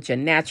see with your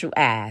natural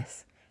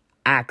eyes.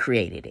 I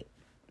created it.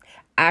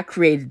 I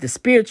created the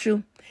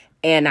spiritual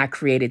and I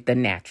created the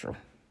natural.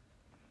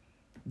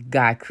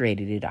 God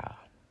created it all.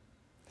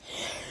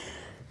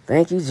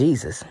 Thank you,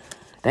 Jesus.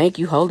 Thank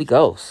you, Holy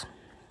Ghost.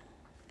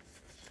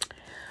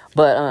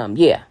 But,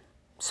 yeah.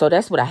 So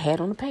that's what I had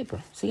on the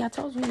paper. See, I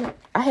told you that.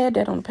 I had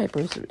that on the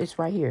paper. It's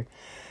right here.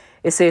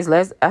 It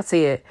says, I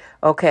said,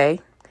 okay,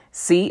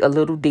 see a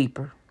little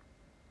deeper.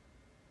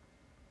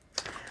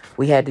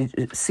 We had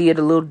to see it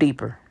a little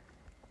deeper.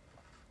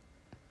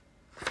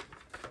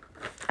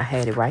 I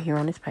had it right here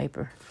on this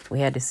paper. We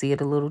had to see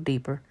it a little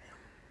deeper.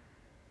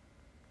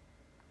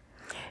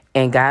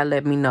 And God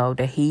let me know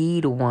that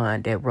he the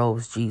one that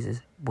rose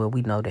Jesus. Well,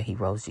 we know that he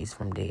rose Jesus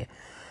from the dead.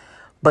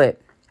 But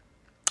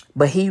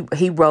he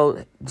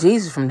rose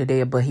Jesus from the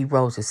dead, but he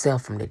rose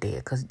himself from the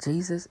dead. Because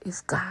Jesus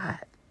is God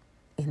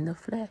in the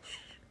flesh.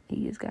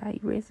 He is God. He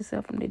raised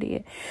himself from the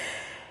dead.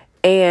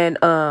 And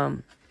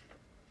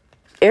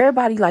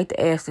everybody like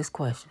to ask this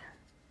question.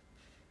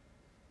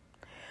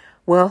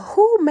 Well,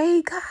 who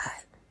made God?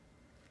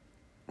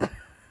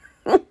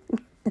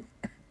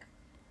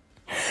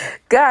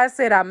 God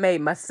said, I made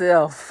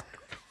myself.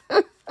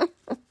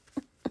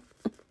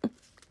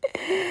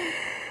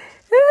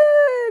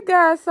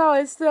 God saw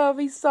himself.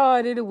 He saw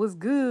it and it was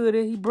good,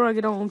 and he brought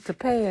it on to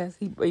pass.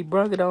 He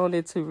brought it on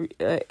into.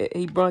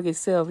 He brought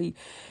himself. He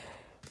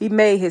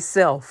made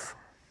himself.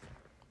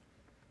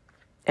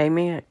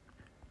 Amen.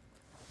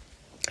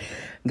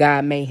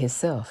 God made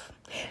himself.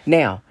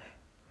 Now,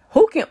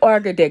 who can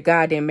argue that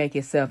God didn't make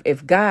himself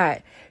if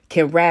God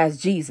can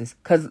rise Jesus?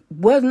 Because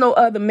was no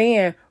other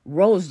man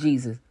rose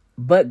Jesus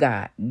but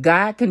God.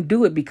 God can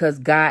do it because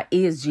God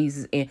is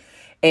Jesus,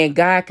 and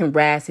God can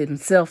rise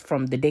himself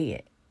from the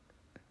dead.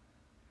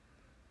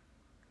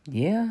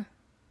 Yeah.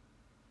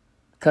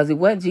 Because it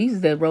wasn't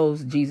Jesus that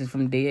rose Jesus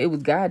from the dead. It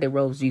was God that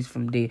rose Jesus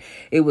from the dead.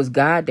 It was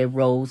God that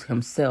rose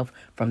himself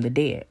from the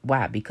dead.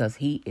 Why? Because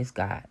he is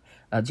God.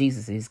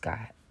 Jesus is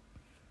God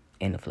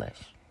in the flesh.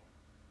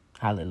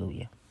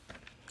 Hallelujah.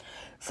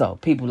 So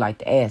people like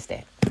to ask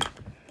that.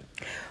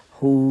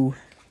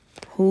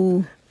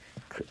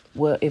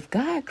 Well, if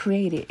God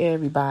created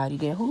everybody,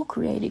 then who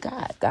created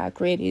God? God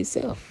created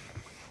himself.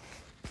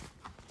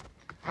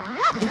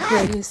 He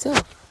created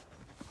himself.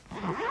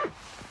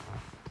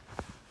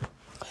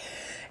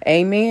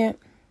 Amen.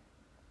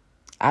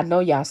 I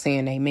know y'all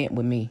saying amen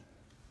with me.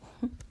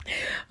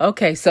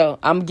 Okay, so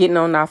I'm getting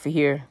on off of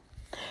here.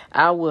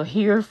 I will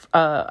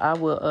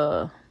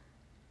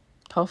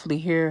hopefully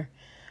hear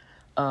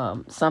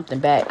something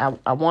back.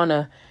 I want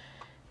to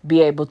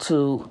be able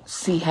to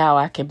see how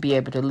I can be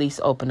able to at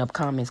least open up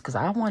comments, because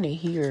I want to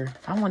hear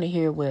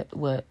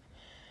what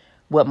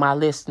my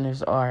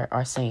listeners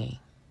are saying.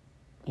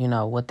 You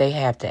know, what they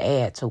have to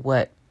add to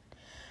what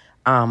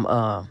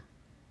to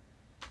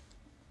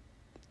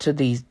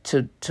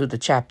the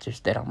chapters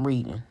that I'm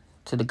reading,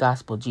 to the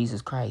gospel of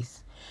Jesus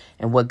Christ,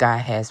 and what God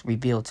has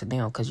revealed to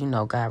them, because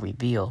God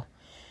reveal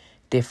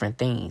different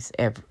things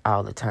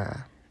all the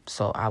time.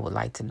 So I would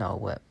like to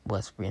know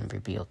what's been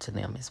revealed to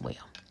them as well.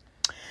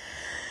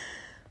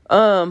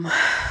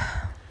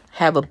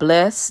 Have a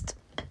blessed,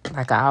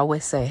 like I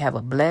always say, have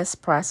a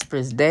blessed,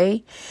 prosperous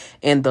day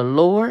in the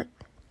Lord.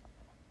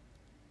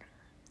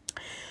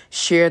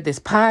 Share this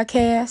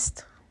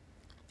podcast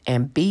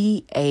and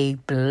be a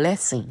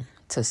blessing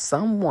to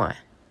someone.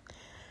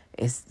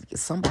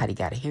 Somebody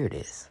got to hear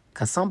this,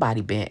 because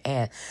somebody been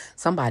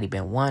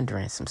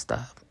wondering some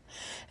stuff,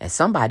 and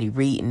somebody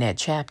reading that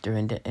chapter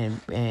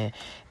and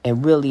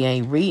really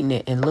ain't reading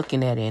it and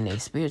looking at it in their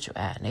spiritual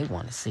eye, and they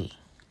want to see.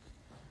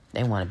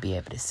 They want to be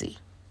able to see.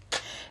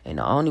 And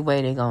the only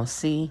way they're going to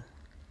see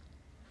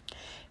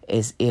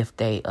is if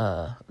they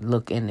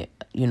look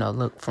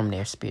from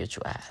their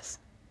spiritual eyes.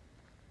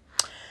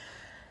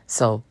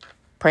 So,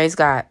 praise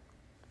God.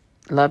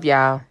 Love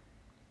y'all.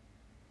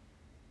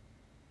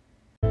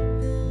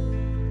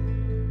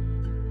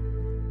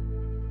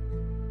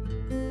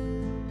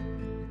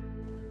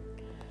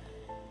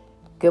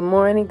 Good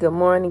morning, good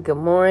morning, good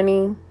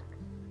morning.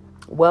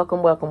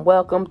 Welcome, welcome,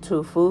 welcome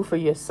to Food for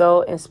Your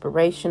Soul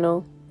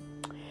Inspirational,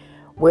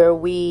 where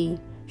we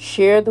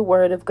share the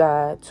word of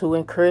God to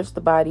encourage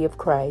the body of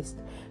Christ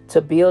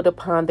to build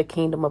upon the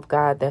kingdom of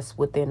God that's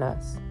within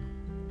us.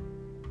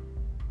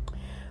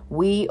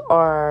 We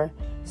are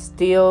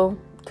still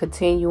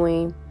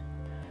continuing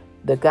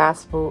the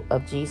gospel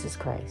of Jesus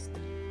Christ.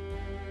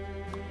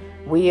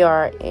 We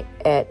are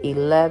at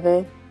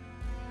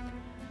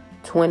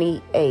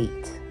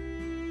 11:28.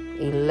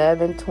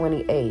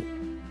 11:28.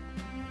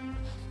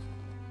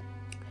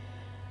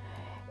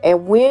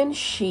 And when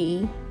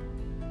she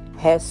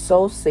had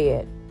so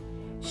said,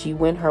 she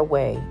went her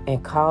way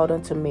and called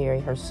unto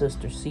Mary her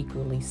sister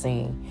secretly,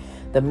 saying,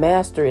 The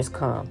Master is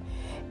come,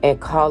 and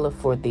calleth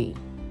for thee.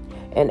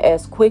 And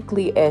as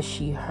quickly as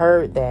she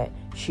heard that,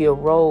 she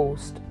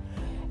arose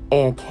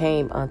and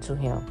came unto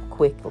him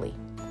quickly.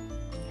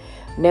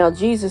 Now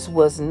Jesus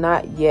was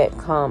not yet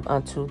come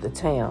unto the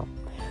town,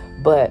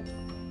 but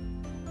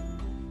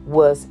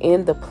was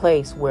in the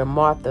place where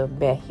Martha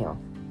met him.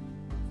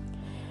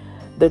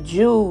 The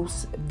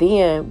Jews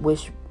then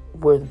which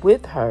were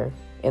with her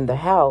in the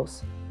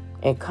house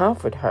and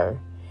comforted her,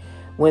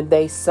 when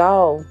they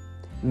saw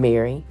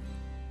Mary,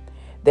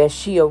 that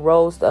she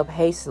arose up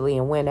hastily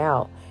and went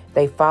out,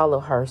 they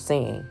followed her,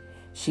 saying,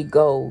 She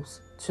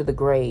goes to the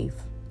grave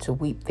to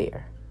weep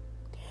there.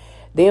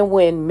 Then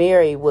when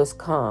Mary was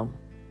come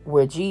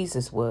where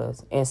Jesus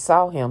was, and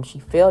saw him, she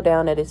fell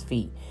down at his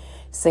feet,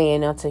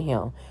 saying unto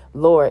him,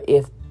 Lord,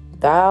 if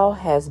thou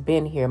hadst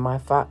been here, my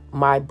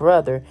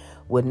brother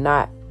would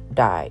not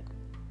die.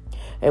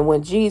 And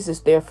when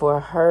Jesus therefore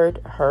heard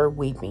her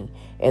weeping,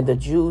 and the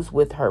Jews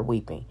with her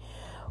weeping,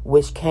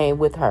 which came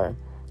with her,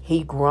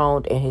 he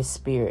groaned in his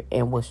spirit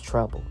and was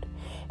troubled,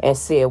 and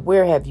said,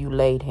 Where have you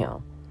laid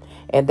him?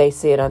 And they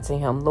said unto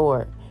him,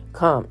 Lord,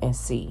 come and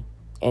see.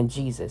 And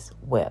Jesus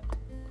wept.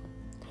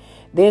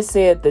 Then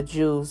said the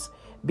Jews,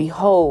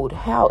 Behold,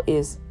 how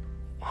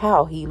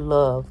he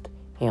loved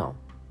him.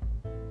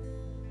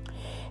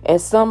 And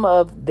some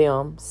of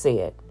them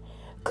said,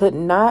 Could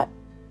not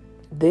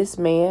this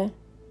man,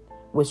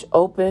 which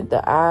opened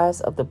the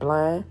eyes of the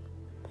blind,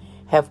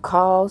 have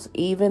caused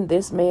even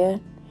this man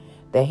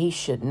that he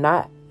should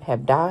not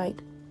have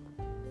died?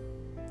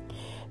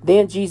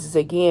 Then Jesus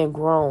again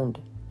groaned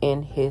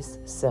in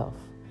himself,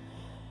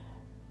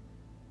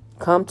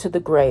 come to the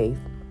grave,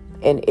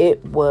 and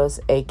it was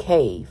a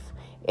cave,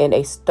 and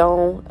a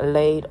stone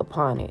laid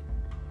upon it.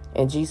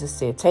 And Jesus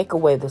said, Take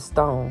away the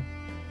stone.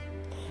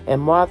 And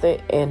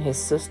Martha and his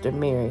sister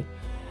Mary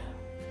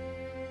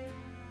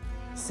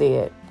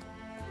said,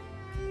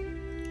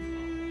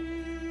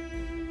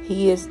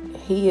 He is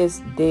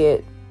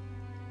dead,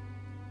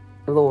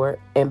 Lord,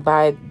 and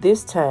by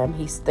this time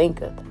he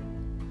stinketh,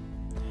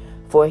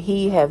 for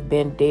he have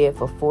been dead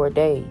for 4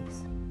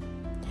 days.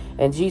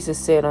 And Jesus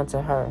said unto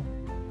her,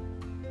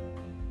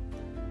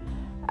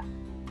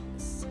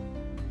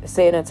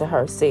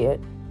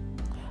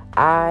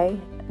 I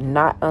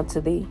not unto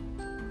thee,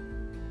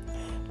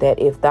 that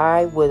if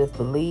thou wouldest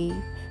believe,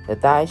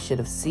 that thou should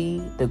have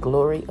seen the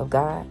glory of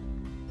God?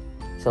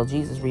 So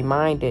Jesus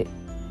reminded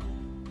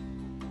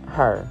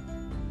her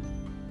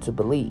to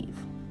believe.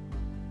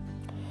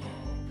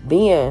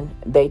 Then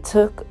they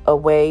took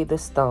away the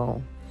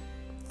stone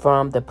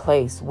from the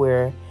place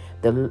where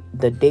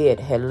the dead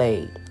had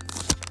laid.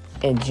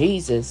 And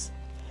Jesus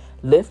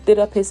lifted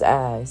up his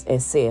eyes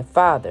and said,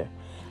 Father,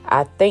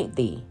 I thank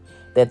thee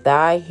that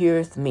thou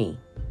hearest me,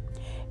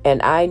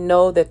 and I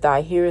know that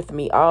thou hearest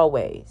me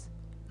always.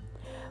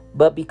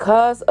 But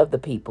because of the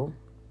people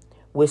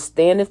which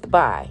standeth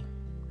by,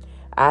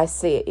 I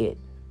said it,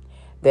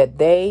 that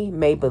they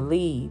may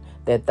believe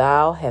that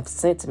thou hast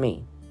sent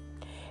me.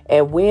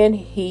 And when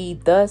he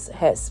thus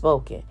had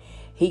spoken,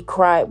 he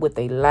cried with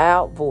a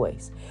loud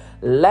voice,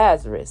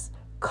 Lazarus,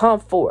 come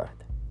forth.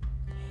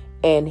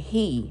 And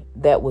he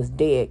that was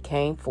dead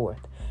came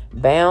forth,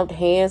 bound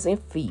hands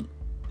and feet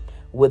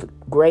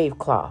with grave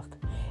cloth,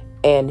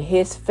 and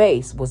his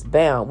face was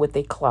bound with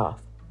a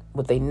cloth,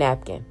 with a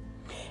napkin.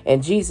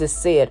 And Jesus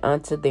said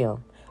unto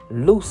them,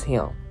 Loose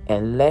him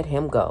and let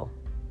him go.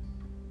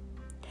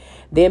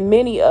 Then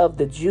many of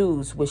the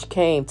Jews which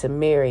came to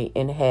Mary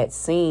and had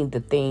seen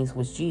the things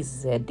which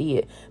Jesus had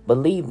did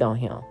believed on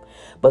him.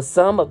 But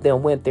some of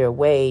them went their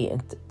way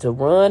and to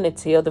run and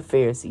tell the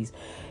Pharisees,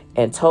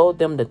 and told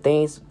them the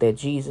things that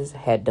Jesus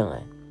had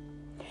done.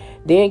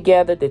 Then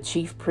gathered the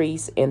chief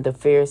priests and the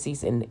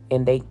Pharisees in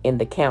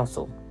the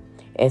council,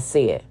 and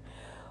said,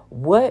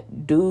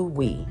 What do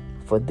we?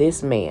 For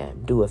this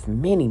man doeth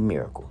many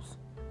miracles.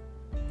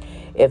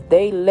 If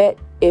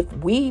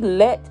we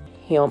let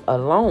him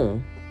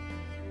alone,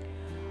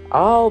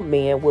 all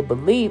men will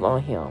believe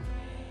on him,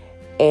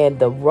 and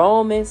the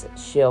Romans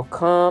shall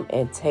come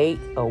and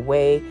take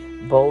away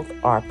both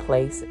our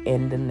place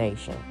in the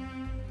nation.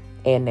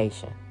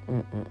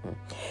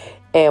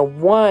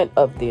 And one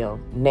of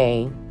them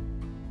named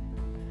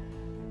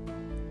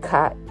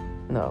I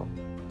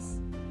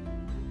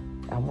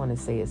want to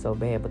say it so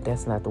bad, but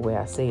that's not the way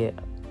I say it.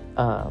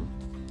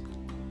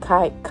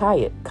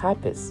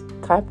 Caiaphas.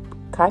 I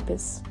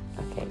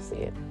can't say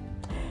it.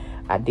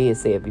 I did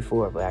say it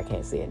before, but I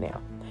can't say it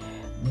now.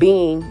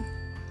 Being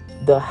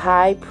the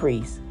high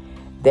priest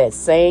that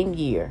same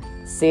year,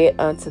 said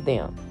unto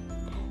them,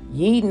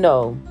 Ye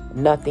know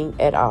nothing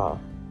at all,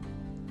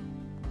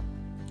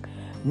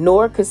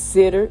 nor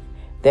consider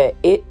that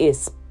it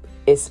is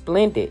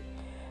splendid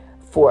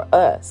for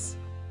us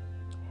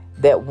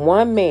that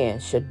one man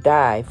should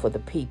die for the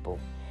people,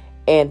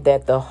 and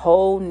that the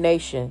whole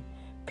nation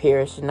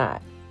perish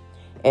not.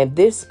 And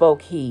this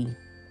spoke he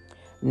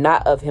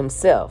not of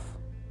himself,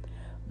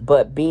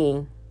 but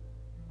being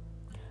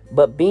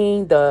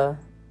the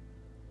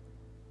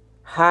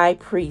high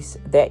priest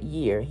that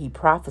year, he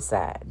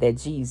prophesied that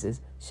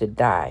Jesus should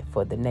die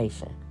for the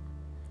nation,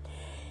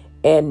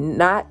 and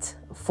not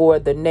for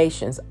the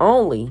nations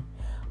only,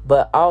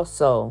 but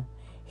also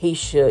he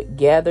should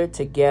gather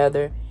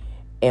together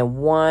in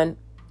one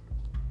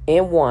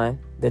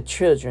the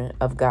children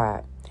of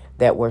God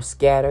that were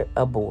scattered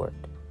abroad.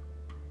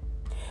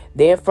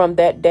 Then from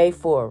that day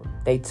forward,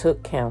 they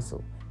took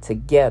counsel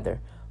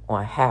together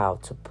on how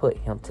to put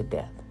him to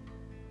death.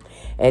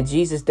 And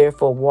Jesus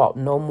therefore walked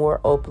no more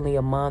openly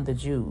among the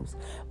Jews,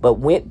 but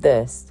went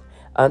thus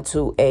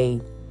unto a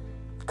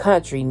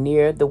country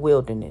near the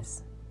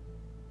wilderness,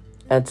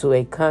 unto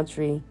a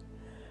country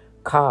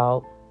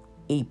called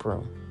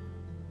Ephraim,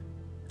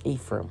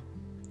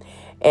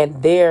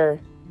 and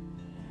there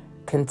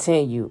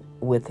continued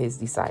with his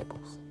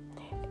disciples.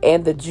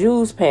 And the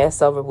Jews'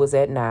 Passover was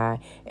at nigh,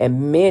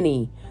 and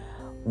many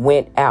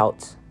went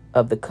out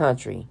of the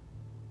country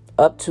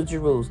up to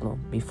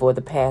Jerusalem before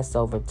the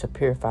Passover to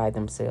purify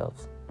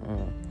themselves.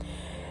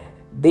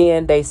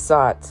 Then they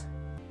sought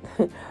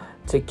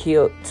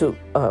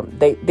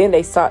Then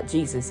they sought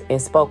Jesus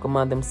and spoke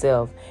among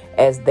themselves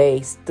as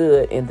they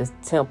stood in the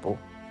temple.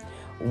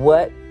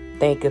 What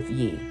thinketh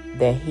ye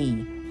that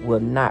he will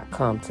not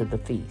come to the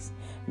feast?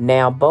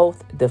 Now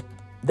both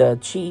the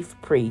chief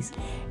priests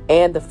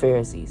and the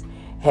Pharisees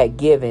had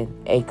given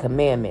a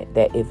commandment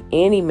that if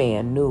any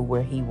man knew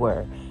where he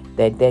were,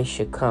 that they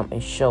should come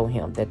and show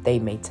him, that they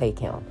may take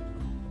him.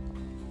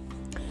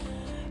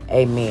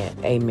 Amen.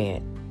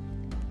 Amen.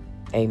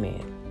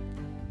 Amen.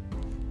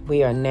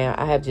 We are now,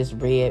 I have just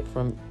read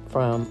from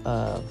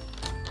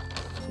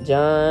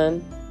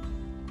John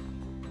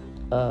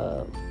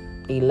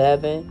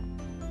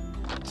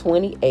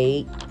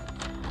 11:28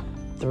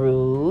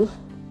 through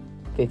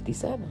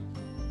 57.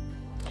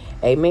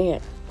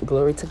 Amen.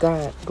 Glory to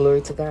God.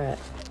 Glory to God.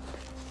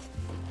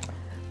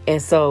 And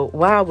so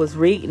while I was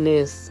reading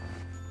this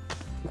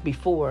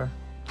before,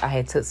 I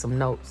had took some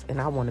notes,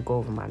 and I want to go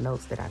over my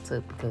notes that I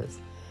took because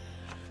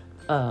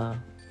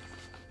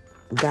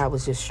God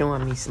was just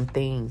showing me some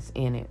things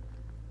in it.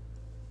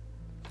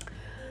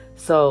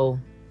 So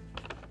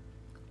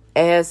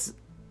as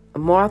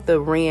Martha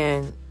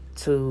ran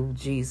to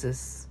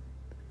Jesus,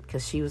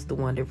 because she was the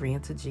one that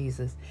ran to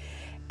Jesus,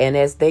 and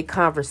as their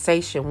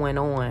conversation went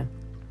on,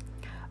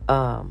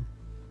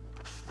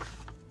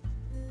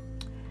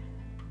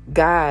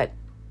 God,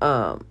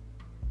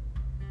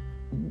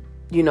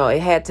 it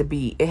had to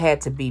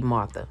be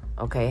Martha.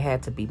 Okay. It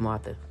had to be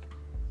Martha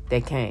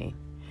that came.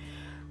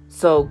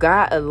 So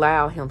God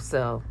allowed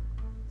himself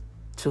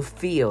to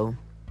feel,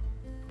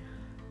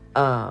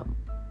 the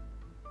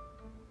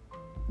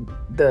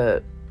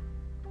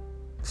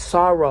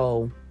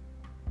sorrow,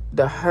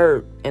 the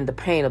hurt, and the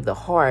pain of the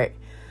heart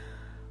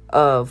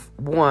of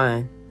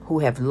one who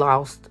have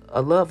lost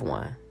a loved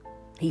one.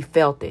 He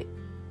felt it.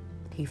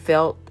 He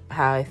felt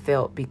how it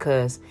felt,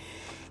 because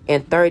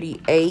in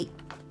 38,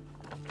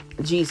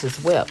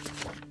 Jesus wept.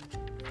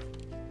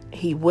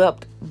 He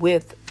wept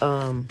with,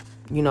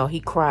 he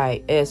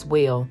cried as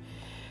well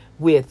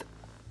with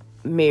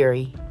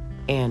Mary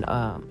and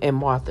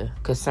Martha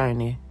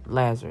concerning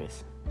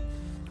Lazarus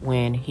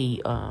when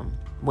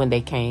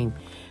they came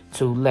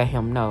to let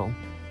him know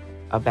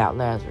about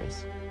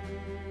Lazarus.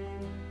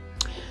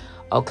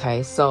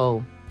 Okay,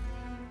 so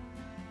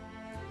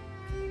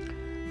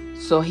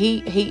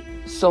he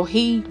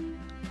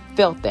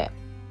felt that,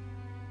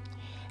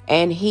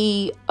 and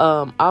he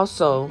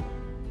also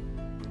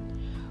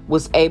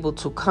was able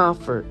to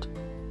comfort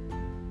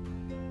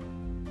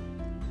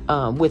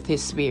with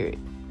his spirit.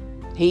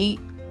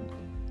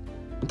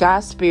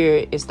 God's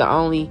spirit is the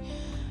only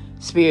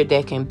spirit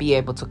that can be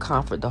able to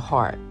comfort the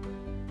heart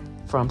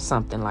from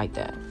something like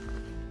that.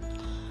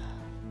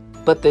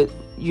 But the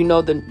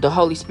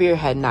Holy Spirit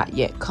had not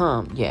yet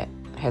come yet,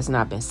 has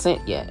not been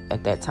sent yet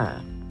at that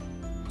time.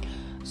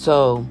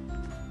 So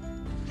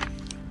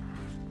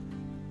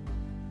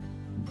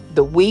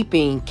the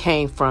weeping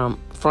came from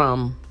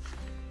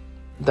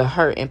the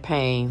hurt and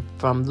pain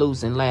from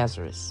losing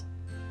Lazarus.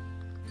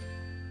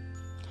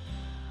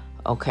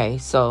 Okay,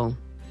 so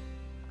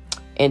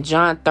in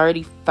John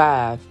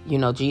 35,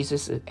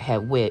 Jesus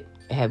had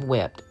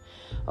wept.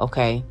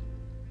 Okay.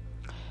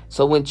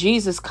 So when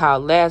Jesus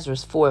called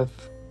Lazarus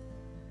forth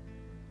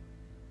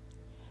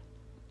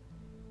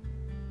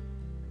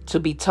to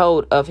be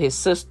told of his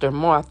sister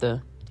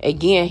Martha,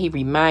 again he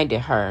reminded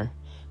her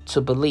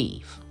to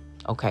believe.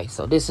 Okay,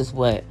 so this is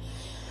what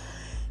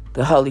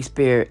the Holy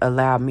Spirit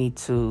allowed me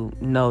to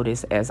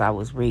notice as I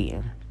was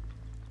reading.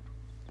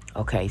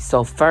 Okay,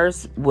 so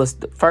first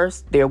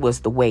there was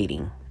the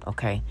waiting.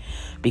 Okay,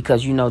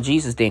 because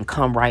Jesus didn't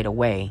come right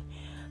away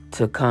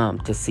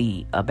to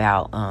see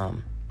about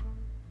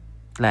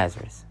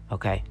Lazarus.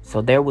 Okay,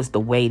 so there was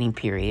the waiting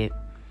period,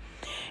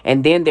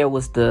 and then there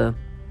was the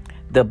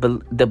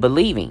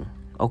believing.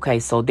 Okay,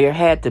 so there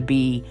had to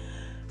be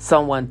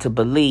someone to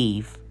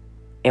believe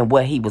in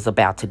what he was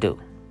about to do.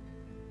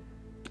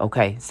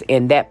 Okay,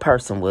 and that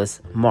person was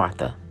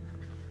Martha.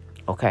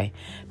 Okay,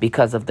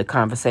 because of the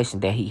conversation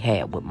that he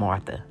had with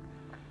Martha.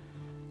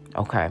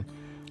 Okay,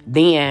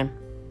 then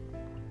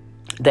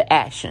the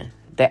action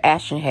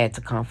had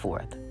to come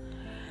forth.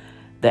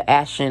 The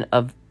action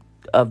of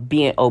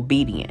being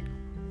obedient.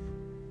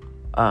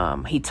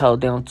 He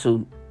told them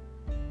to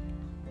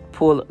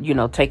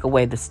take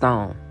away the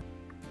stone.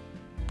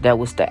 That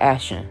was the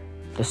action.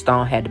 The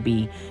stone had to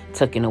be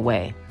taken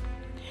away.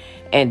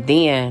 And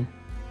then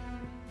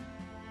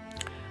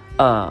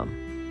the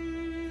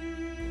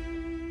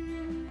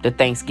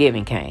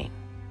Thanksgiving came.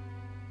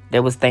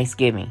 There was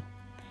Thanksgiving.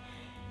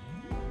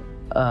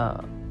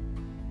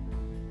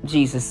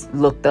 Jesus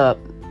looked up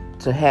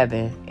to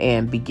heaven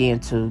and began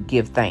to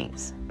give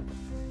thanks.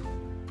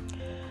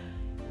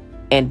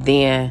 And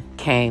then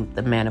came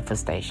the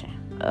manifestation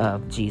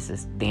of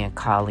Jesus then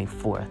calling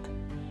forth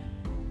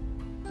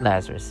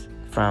Lazarus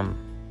from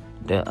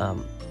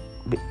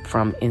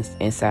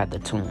inside the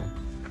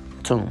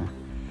tomb.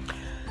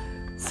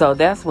 So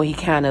that's what he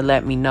kind of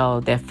let me know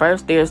that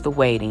first there's the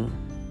waiting,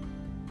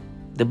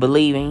 the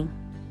believing,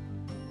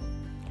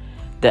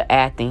 the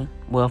acting.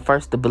 Well,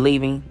 first the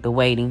believing, the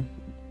waiting,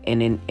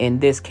 and in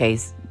this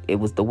case it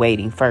was the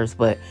waiting first.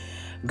 But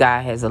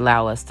God has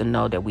allowed us to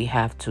know that we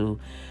have to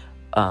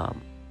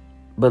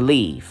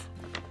believe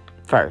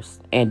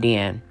first, and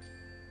then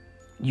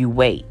you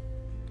wait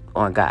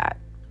on God.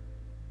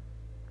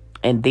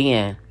 And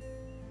then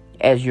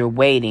as you're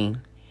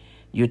waiting,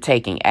 you're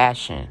taking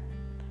action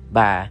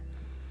by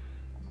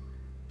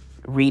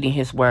reading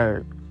his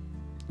word,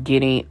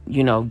 getting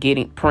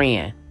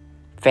praying,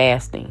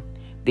 fasting.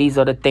 These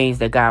are the things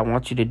that God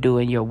wants you to do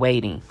in your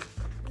waiting,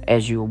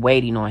 as you're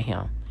waiting on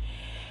him.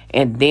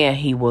 And then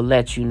he will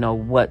let you know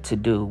what to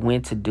do,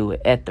 when to do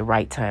it at the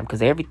right time,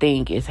 because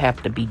everything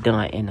have to be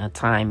done in a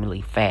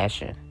timely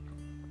fashion.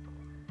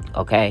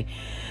 Okay,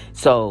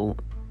 so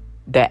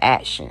the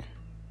action,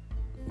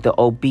 the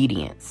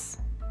obedience,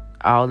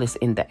 all is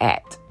in the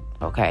act.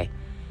 Okay,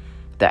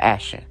 the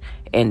action,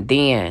 and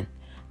then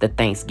the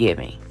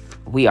thanksgiving.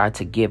 We are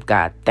to give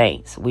God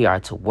thanks. We are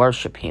to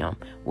worship him.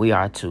 We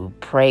are to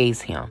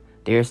praise him.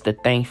 There's the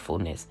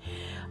thankfulness.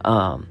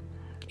 And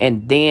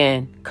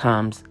then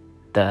comes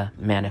the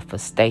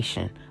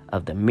manifestation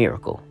of the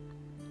miracle.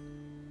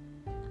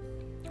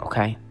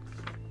 Okay?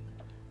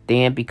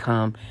 Then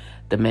become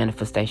the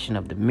manifestation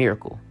of the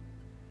miracle.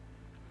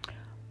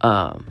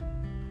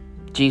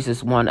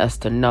 Jesus wants us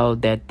to know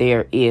that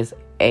there is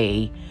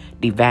a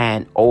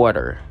divine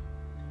order.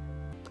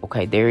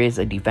 Okay, there is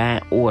a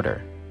divine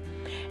order.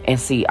 And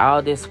see,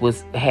 all this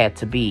had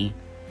to be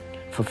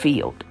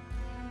fulfilled.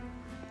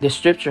 The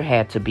scripture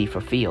had to be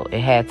fulfilled.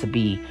 It had to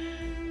be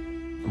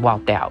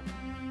walked out.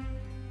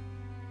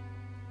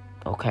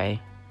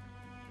 Okay,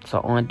 so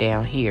on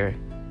down here.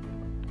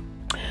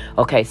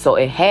 Okay, so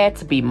it had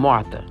to be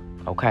Martha.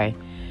 Okay,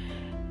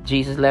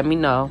 Jesus let me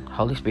know.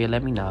 Holy Spirit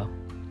let me know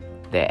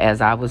that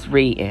as I was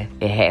reading,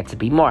 it had to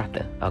be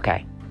Martha.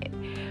 Okay.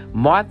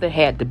 Martha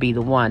had to be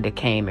the one that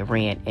came and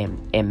ran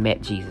and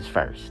met Jesus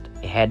first.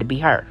 It had to be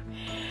her.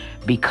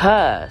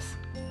 Because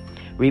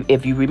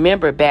if you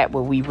remember back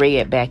what we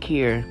read back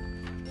here,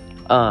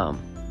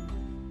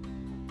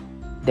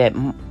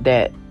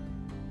 that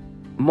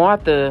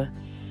Martha,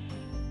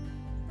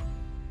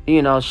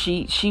 you know,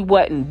 she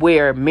wasn't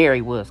where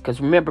Mary was. Because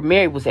remember,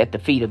 Mary was at the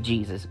feet of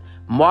Jesus.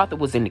 Martha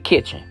was in the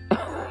kitchen.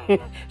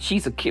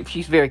 She's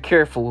very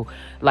careful,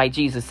 like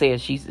Jesus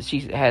said. She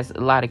has a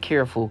lot of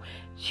careful.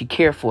 She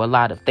cared for a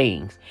lot of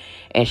things,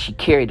 and she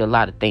carried a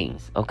lot of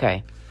things.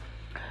 Okay,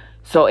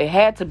 so it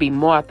had to be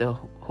Martha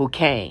who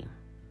came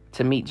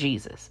to meet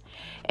Jesus,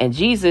 and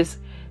Jesus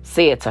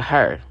said to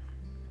her,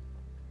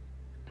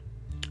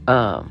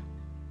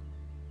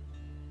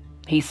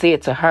 he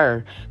said to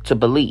her to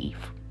believe.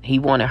 He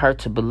wanted her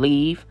to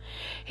believe.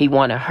 He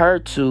wanted her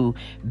to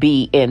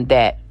be in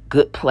that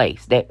good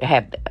place,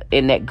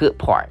 in that good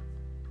part.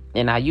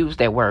 And I use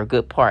that word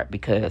good part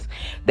because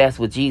that's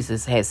what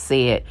Jesus has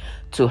said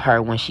to her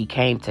when she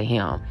came to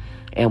him,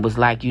 and was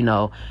like, you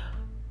know,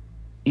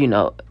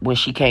 when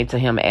she came to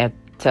him and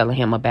telling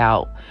him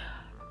about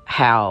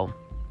how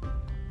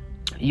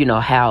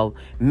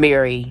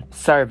Mary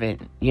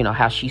servant,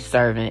 how she's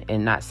servant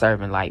and not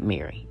serving like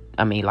Mary.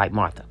 I mean, like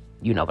Martha.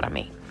 You know what I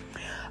mean?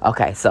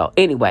 Okay. So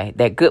anyway,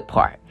 that good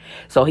part.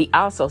 So he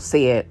also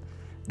said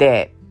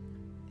that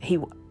he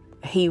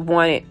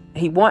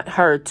want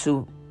her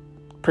to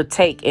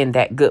partake in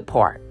that good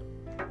part.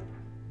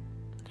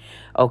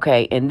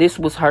 Okay, and this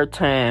was her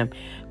time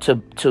to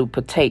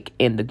partake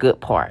in the good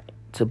part,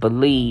 to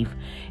believe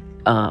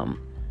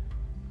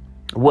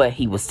what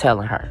he was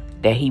telling her,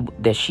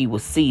 that she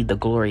would see the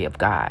glory of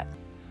God.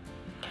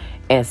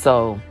 And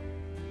so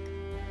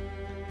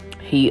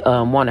he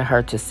wanted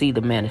her to see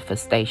the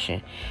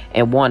manifestation,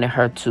 and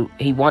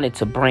he wanted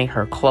to bring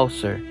her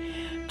closer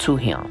to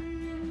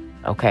him.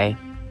 Okay.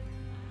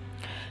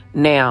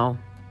 Now,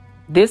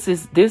 this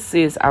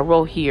is I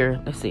wrote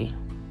here, let's see.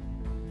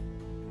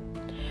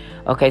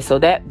 Okay, so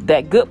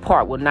that good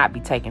part will not be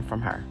taken from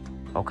her.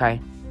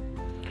 Okay.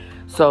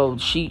 So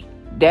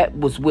that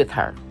was with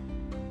her.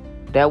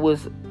 That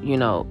was,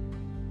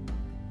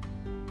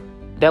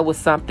 that was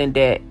something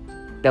that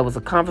was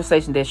a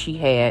conversation that she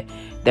had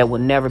that will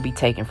never be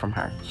taken from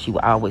her. She will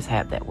always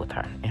have that with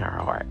her in her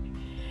heart.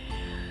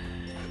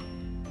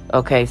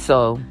 Okay,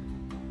 so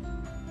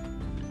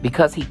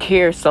because he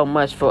cares so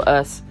much for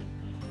us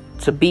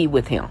to be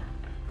with him.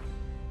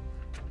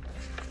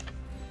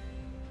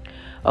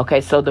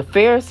 Okay, so the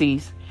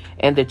Pharisees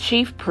and the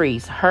chief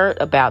priests heard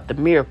about the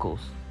miracles,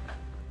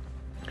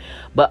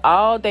 but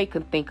all they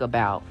could think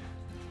about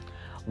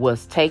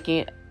was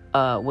taking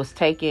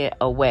him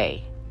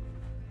away,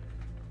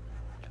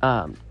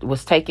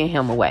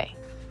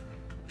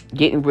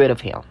 getting rid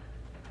of him.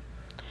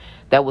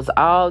 That was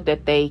all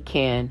that they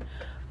can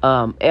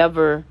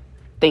ever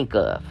think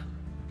of,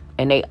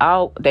 and they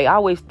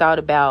always thought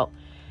about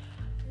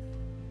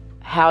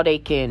how they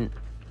can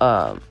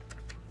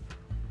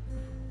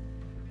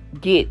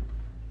get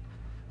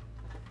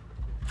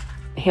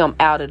him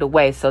out of the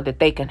way so that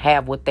they can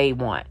have what they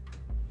want.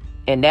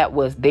 And that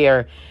was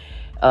they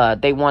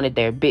wanted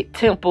their big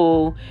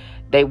temple.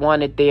 They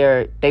wanted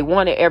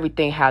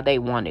everything how they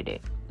wanted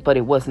it, but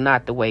it was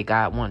not the way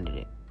God wanted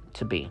it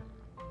to be.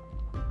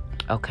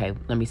 Okay,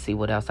 let me see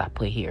what else I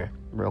put here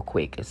real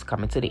quick. It's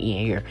coming to the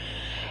end here.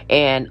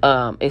 And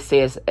it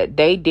says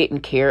they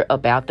didn't care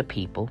about the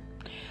people.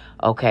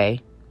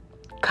 Okay.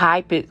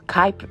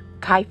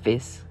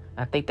 Caiaphas,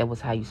 I think that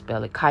was how you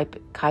spell it.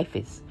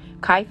 Caiaphas.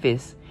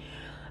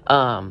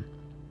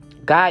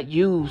 God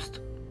used,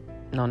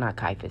 no, not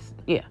Caiaphas.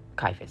 Yeah,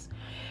 Caiaphas.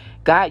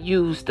 God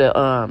used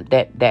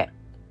that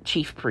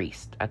chief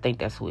priest. I think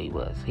that's who he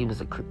was. He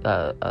was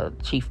a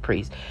chief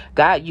priest.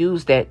 God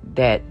used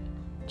that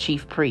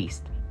chief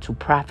priest to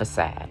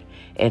prophesy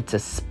and to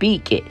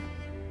speak it.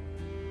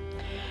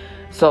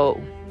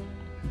 So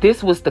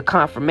this was the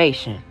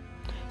confirmation.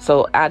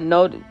 So I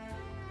know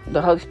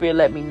the Holy Spirit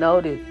let me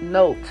notice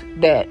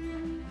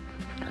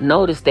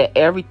that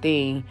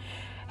everything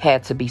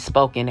had to be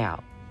spoken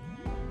out.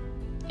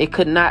 It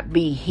could not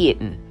be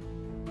hidden.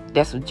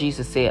 That's what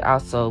Jesus said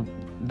also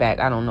back.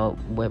 I don't know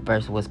what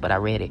verse it was, but I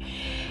read it.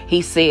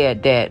 He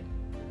said that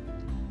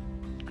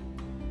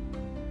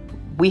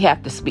we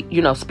have to speak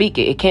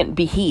it. It can't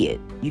be hid.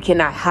 You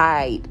cannot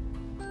hide.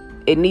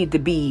 It needs to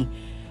be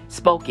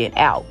spoken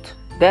out.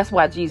 That's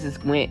why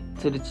Jesus went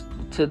to the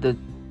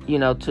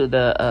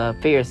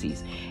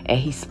Pharisees, and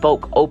he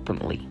spoke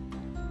openly.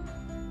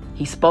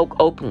 He spoke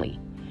openly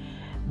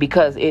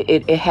because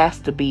it has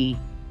to be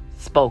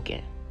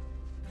spoken.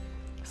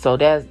 So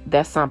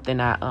that's something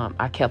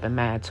I kept in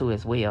mind too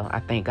as well. I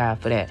thank God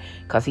for that,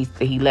 because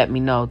he let me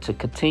know to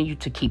continue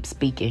to keep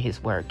speaking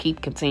his word,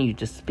 continue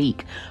to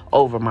speak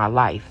over my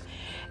life.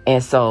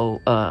 And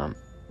so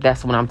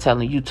that's what I'm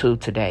telling you too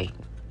today.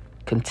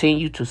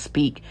 Continue to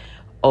speak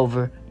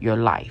over your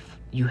life.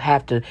 You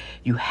have to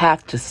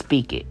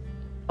speak it.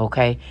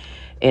 Okay.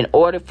 In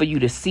order for you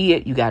to see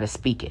it, you got to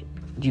speak it.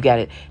 You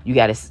gotta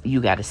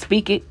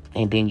speak it,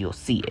 and then you'll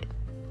see it.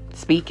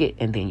 Speak it,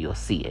 and then you'll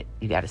see it.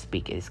 You gotta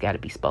speak it. It's gotta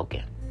be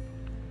spoken.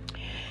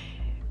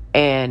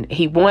 And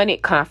he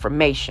wanted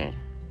confirmation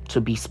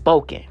to be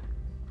spoken.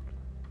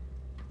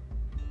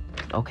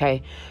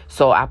 Okay,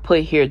 so I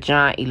put here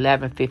John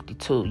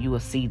 11:52. You will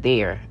see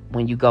there,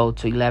 when you go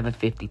to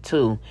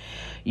 11:52,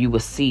 you will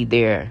see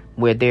there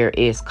where there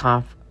is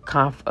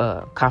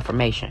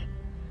confirmation.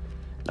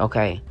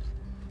 Okay,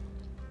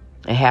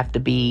 it have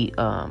to be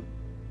a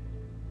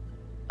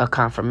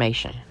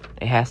confirmation.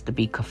 It has to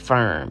be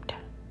confirmed.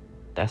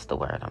 That's the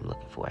word I'm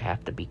looking for. It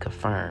have to be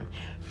confirmed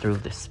through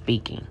the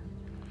speaking.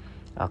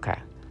 Okay,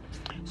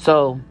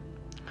 so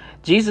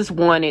Jesus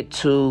wanted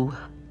to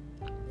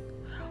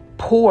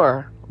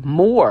pour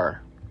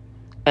more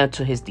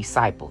into his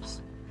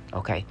disciples.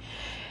 Okay,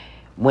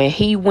 when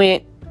he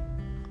went,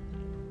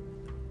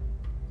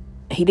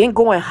 he didn't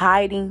go in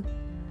hiding,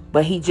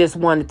 but he just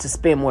wanted to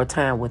spend more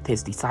time with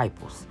his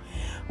disciples.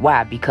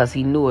 Why? Because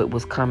he knew it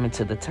was coming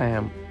to the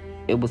time.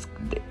 It was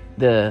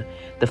the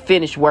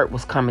finished work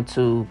was coming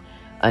to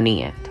an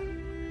end.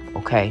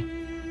 Okay,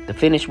 the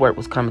finished work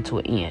was coming to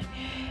an end,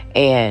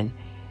 and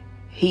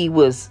he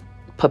was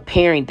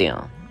preparing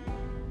them.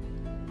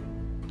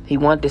 He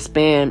wanted to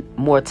spend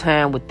more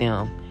time with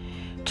them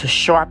to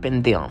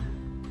sharpen them.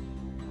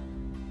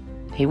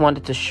 He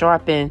wanted to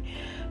sharpen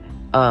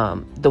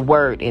the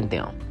word in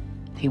them.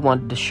 He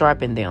wanted to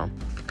sharpen them.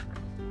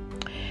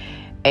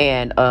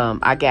 And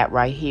I got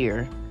right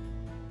here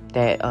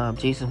that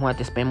Jesus wanted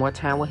to spend more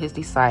time with his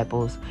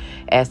disciples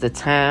as the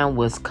time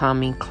was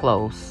coming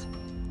close.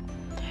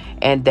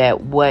 And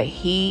that what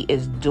he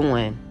is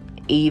doing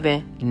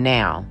even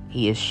now,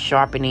 he is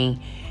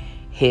sharpening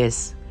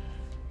his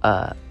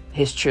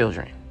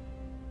children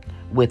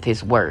with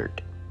his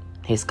word,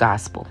 his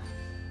gospel.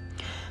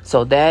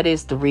 So that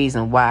is the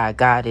reason why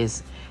God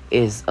is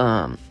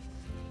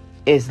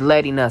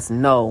letting us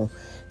know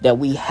that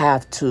we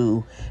have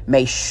to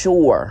make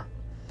sure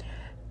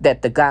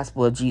that the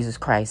gospel of Jesus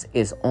Christ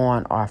is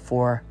on our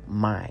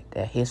mind,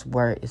 that his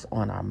word is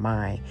on our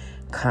mind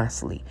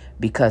constantly,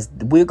 because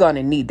we're going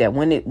to need that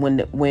when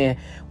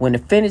the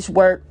finished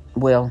work,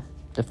 well,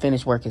 the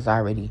finished work is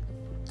already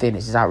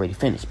finished. It's already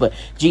finished. But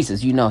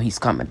Jesus, he's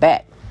coming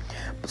back.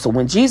 So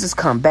when Jesus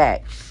come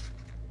back,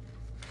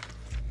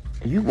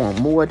 you want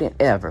more than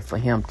ever for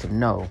him to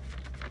know,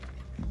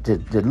 to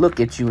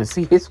look at you and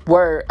see his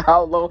word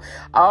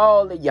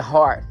all in your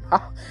heart.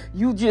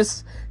 You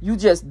just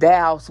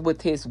doused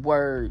with his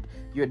word.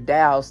 You're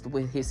doused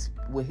with his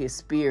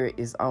spirit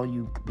is on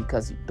you,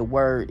 because the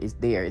word is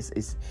there.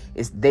 It's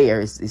there.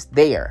 It's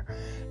there.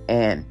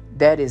 And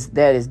that is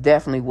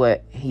definitely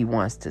what he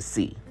wants to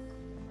see.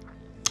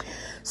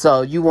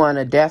 So you want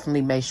to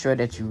definitely make sure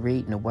that you're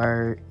reading the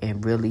word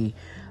and really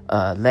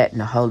letting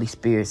the Holy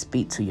Spirit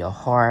speak to your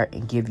heart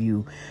and give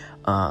you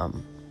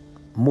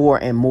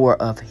more and more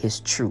of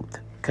his truth,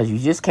 because you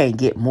just can't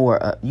get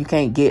more. You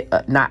can't get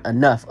not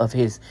enough of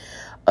his.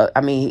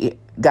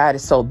 God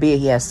is so big.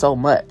 He has so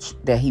much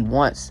that he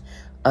wants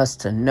us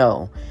to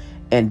know,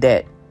 and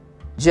that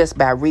just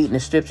by reading the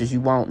scriptures,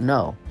 you won't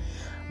know.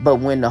 But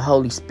when the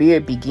Holy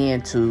Spirit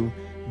began to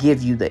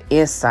give you the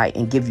insight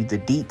and give you the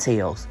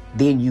details,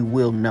 then you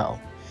will know.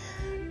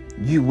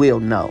 You will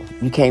know.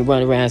 You can't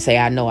run around and say,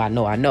 I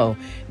know,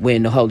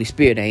 when the Holy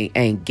Spirit ain't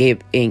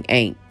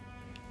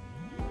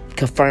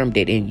confirmed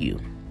it in you.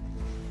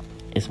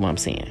 Is what I'm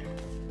saying.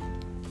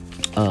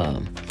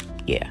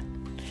 Yeah.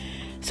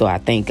 So I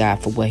thank God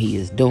for what he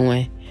is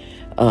doing.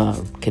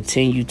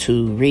 Continue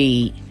to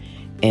read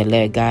and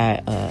let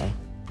God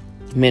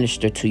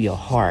minister to your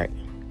heart.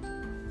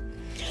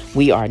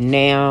 We are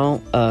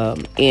now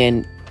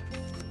in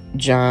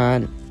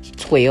John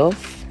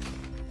 12.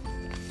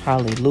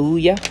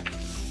 Hallelujah.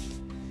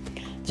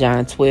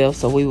 John 12.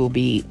 So we will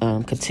be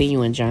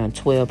continuing John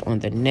 12 on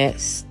the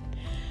next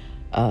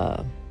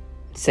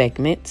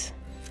segment.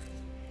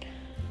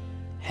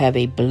 Have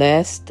a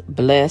blessed,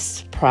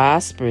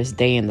 prosperous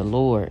day in the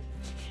Lord.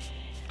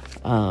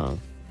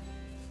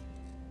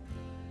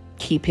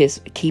 Keep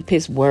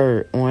his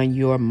word on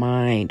your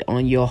mind,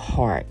 on your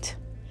heart,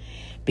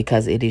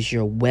 because it is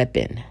your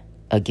weapon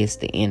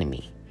against the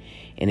enemy.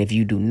 And if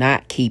you do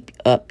not keep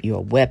up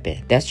your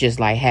weapon, that's just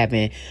like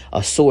having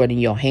a sword in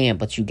your hand,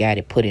 but you got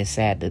it put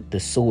inside the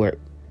sword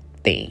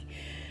thing.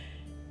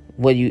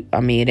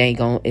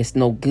 It's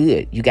no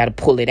good. You got to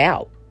pull it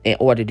out in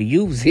order to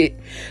use it.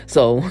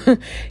 So,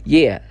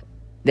 yeah,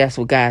 that's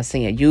what God's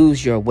saying.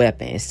 Use your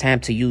weapon. It's time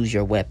to use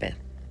your weapon.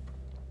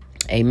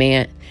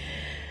 Amen.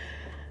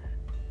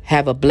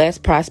 Have a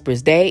blessed,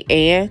 prosperous day.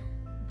 And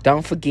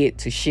don't forget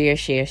to share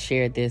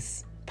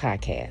this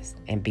podcast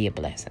and be a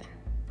blessing.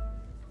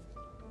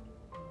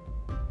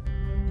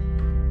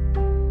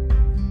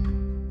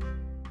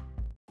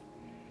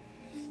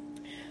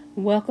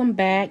 Welcome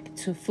back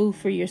to Food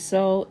for Your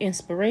Soul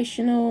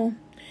Inspirational,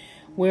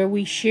 where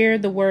we share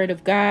the word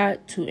of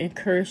God to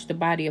encourage the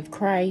body of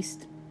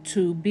Christ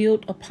to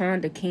build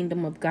upon the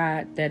kingdom of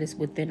God that is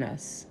within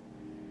us.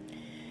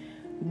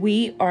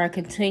 We are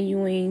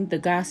continuing the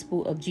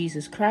gospel of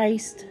Jesus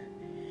Christ,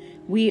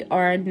 We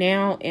are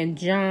now in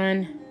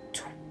John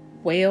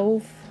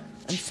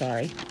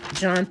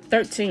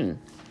 13.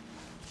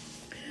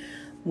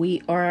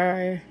 We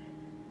are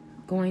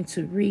going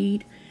to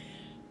read,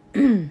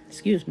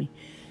 excuse me,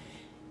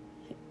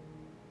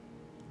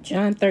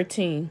 John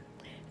 13.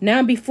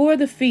 Now before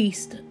the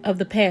feast of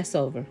the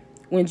Passover,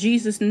 when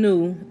Jesus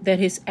knew that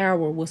his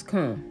hour was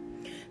come,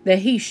 that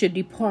he should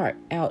depart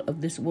out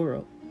of this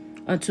world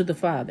unto the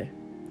Father,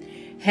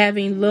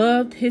 having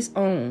loved his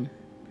own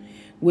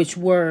which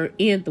were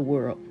in the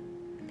world,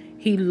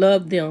 he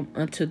loved them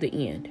unto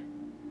the end.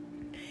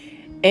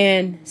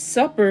 And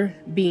supper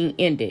being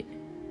ended,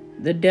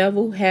 the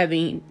devil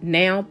having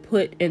now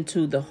put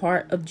into the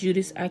heart of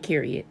Judas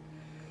Iscariot,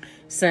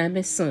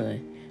 Simon's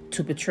son,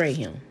 to betray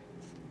him.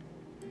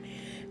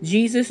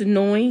 Jesus,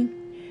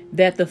 knowing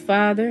that the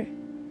Father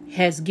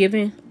has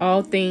given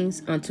all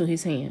things unto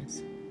his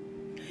hands,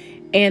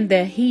 and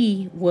that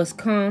he was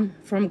come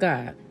from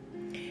God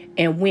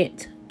and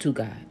went to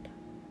God,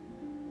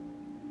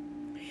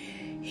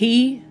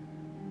 he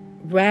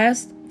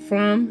rose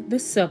from the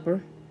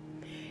supper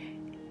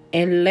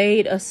and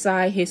laid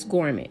aside his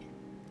garment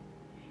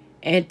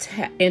and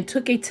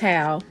took a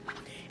towel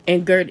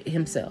and girded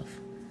himself.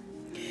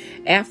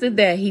 After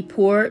that, he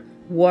poured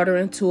water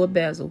into a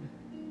vessel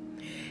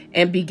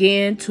and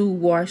began to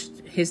wash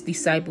his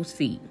disciples'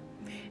 feet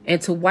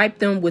and to wipe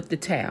them with the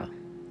towel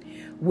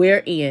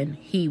wherein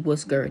he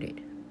was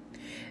girded.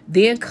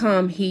 Then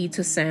come he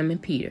to Simon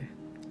Peter,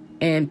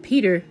 and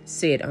Peter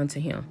said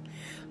unto him,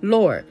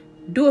 Lord,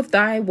 doest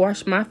thou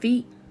wash my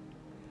feet?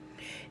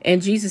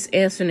 And Jesus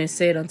answered and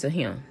said unto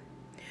him,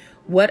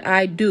 What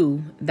I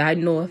do thou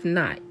knowest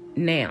not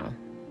now,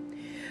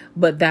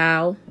 but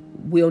thou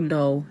wilt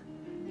know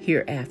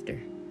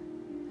hereafter.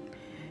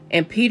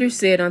 And Peter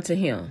said unto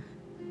him,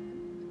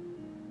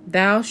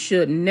 Thou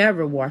shalt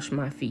never wash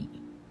my feet.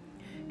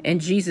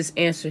 And Jesus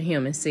answered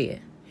him and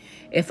said,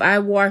 If I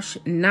wash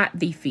not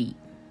thy feet,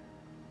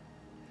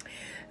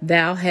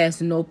 thou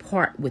hast no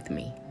part with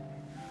me.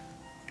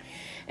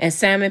 And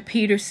Simon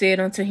Peter said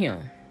unto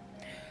him,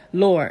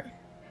 Lord,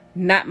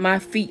 not my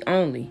feet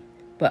only,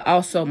 but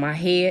also my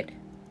head,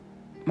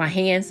 my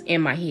hands,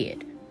 and my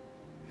head.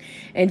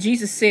 And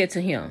Jesus said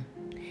to him,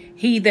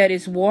 He that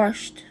is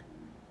washed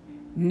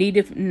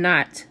needeth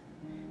not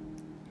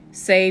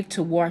save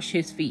to wash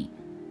his feet,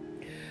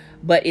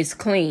 but is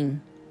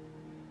clean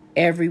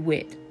every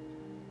whit.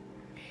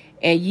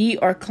 And ye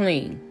are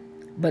clean,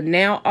 but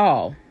not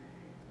all.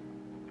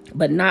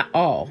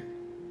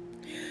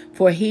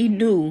 For he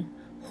knew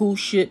who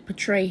should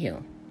betray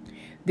him.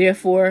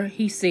 Therefore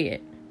he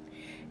said,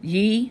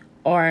 Ye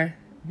are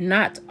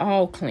not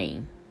all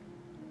clean.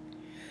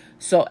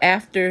 So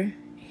after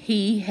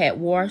he had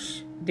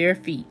washed their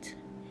feet,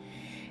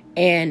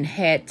 and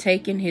had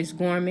taken his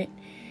garment,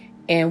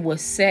 and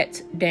was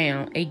set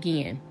down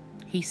again,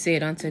 he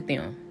said unto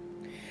them,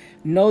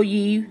 Know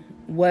ye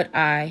what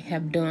I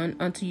have done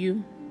unto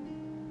you?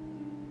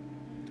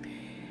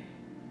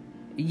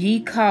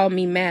 Ye call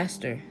me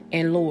Master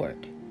and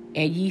Lord,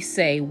 and ye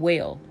say,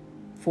 Well,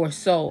 for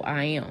so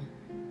I am.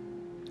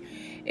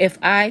 If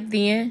I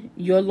then,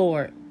 your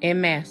Lord and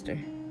Master,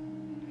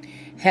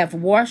 have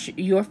washed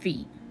your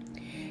feet,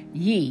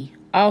 ye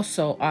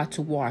also ought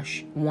to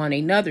wash one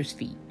another's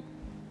feet.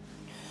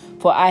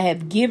 For I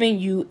have given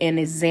you an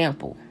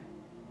example,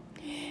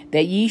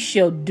 that ye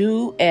shall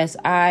do as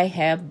I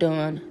have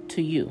done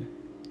to you.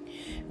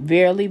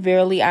 Verily,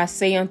 verily, I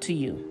say unto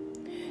you,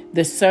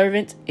 the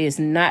servant is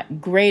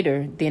not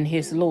greater than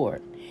his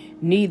Lord,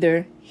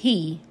 neither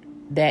he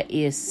that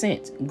is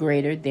sent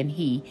greater than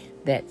he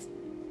that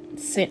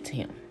sent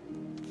him.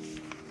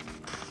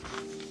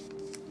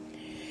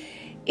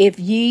 If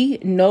ye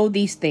know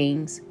these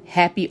things,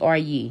 happy are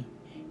ye,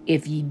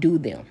 if ye do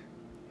them.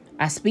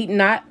 I speak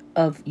not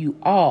of you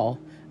all,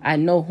 I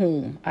know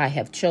whom I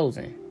have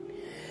chosen,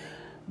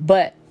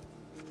 but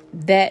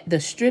that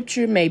the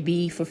scripture may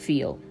be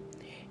fulfilled.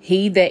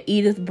 He that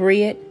eateth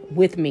bread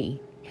with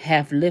me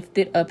hath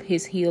lifted up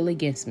his heel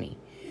against me.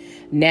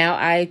 Now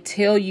I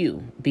tell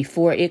you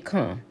before it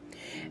come,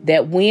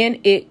 that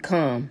when it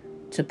come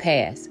to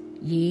pass,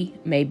 ye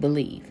may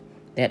believe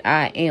that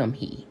I am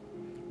he.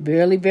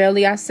 Verily,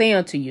 verily, I say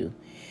unto you,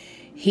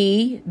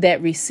 he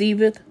that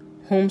receiveth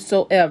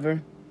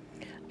whomsoever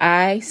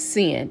I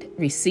send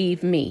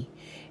receive me,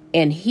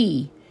 and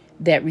he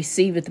that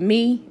receiveth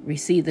me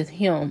receiveth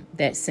him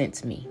that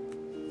sent me.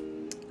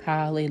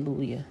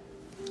 Hallelujah.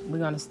 We're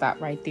going to stop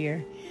right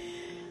there.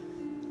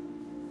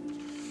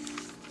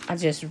 I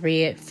just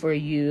read for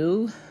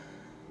you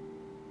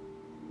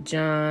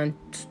John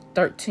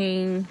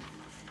 13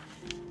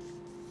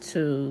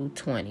 to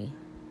 20.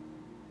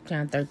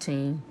 John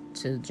 13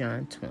 to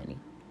John 20.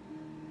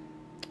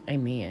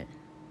 Amen.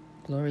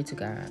 Glory to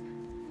God.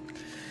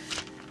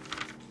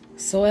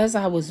 So as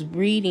I was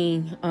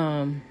reading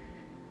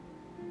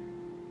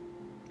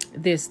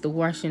the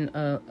washing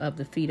of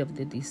the feet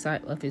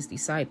of his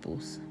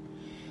disciples,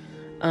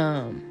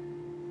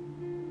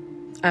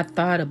 I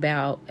thought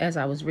about, as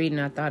I was reading,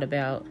 I thought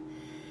about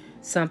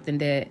something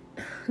that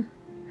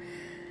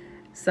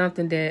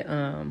something that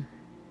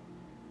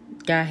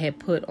God had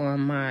put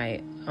on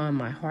my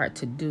heart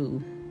to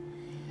do.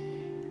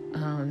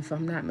 If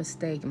I'm not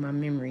mistaken, my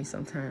memory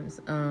sometimes.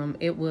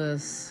 It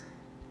was,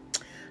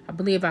 I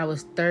believe I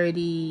was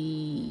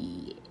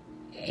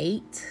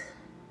 38.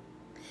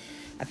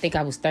 I think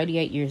I was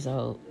 38 years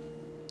old,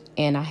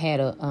 and I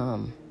had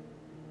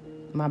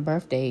my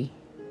birthday.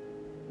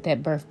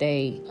 That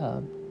birthday,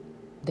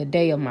 the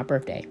day of my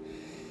birthday,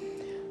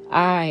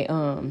 I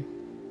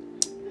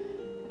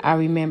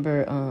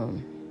remember,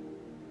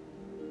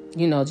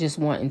 just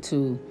wanting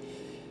to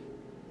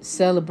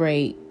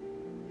celebrate,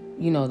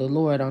 the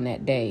Lord on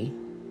that day.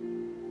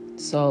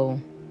 So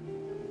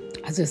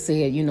I just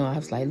said, I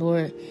was like,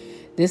 Lord,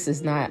 this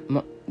is not,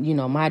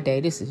 my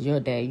day. This is your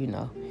day,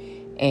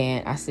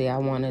 And I said, I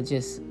want to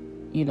just,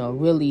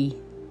 really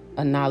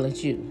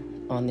acknowledge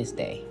you on this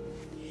day.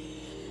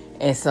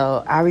 And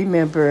so I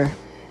remember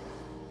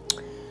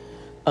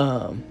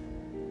I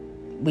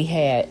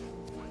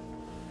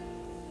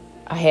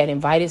had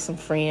invited some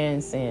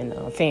friends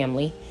and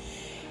family,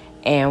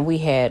 and we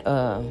had,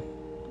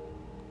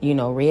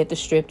 read the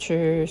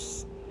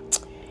scriptures,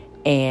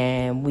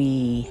 and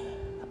we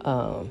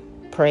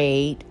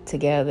prayed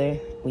together.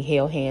 We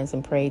held hands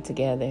and prayed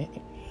together.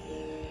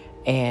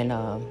 And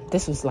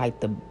this was like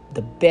the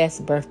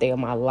best birthday of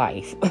my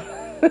life.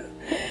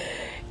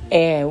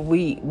 And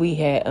we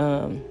had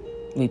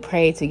we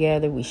prayed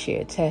together. We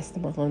shared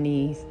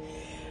testimonies.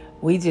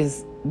 We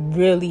just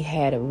really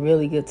had a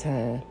really good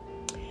time.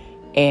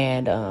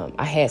 And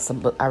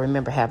I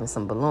remember having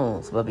some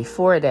balloons. But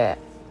before that,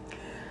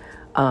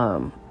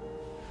 so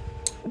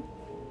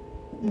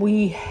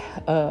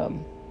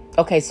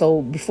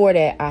before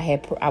that,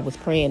 I was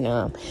praying,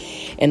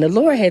 and the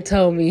Lord had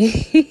told me,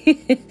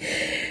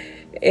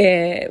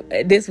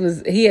 and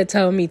he had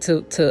told me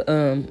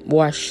to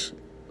wash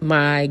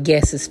my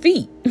guest's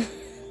feet.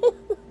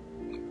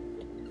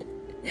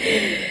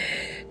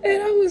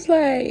 And I was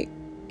like,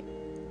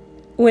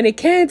 when it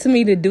came to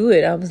me to do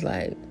it, I was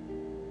like,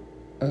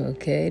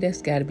 okay,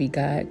 that's got to be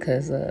God,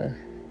 because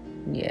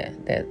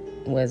that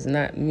was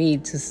not me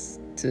to.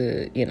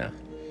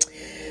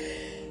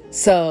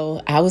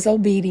 So I was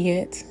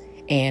obedient,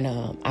 and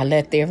I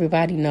let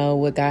everybody know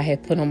what God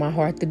had put on my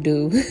heart to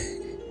do.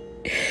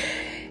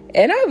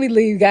 And I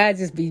believe God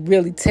just be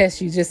really test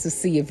you just to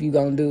see if you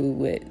gonna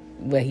do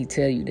what He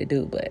tell you to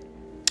do. But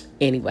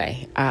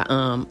anyway,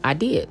 I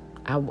did.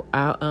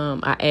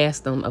 I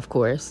asked them, of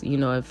course,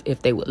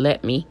 if they would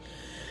let me,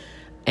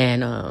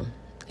 and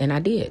I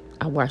did.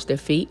 I washed their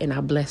feet, and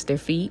I blessed their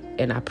feet,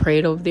 and I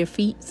prayed over their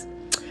feet,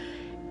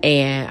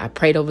 and I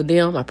prayed over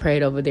them. I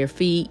prayed over their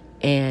feet,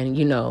 and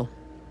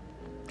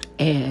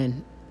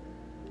and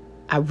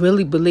I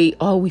really believe.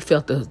 Oh, we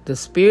felt the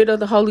Spirit of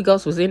the Holy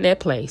Ghost was in that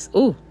place.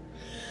 Ooh.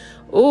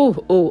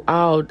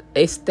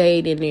 It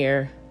stayed in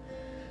there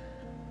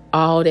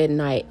all that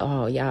night.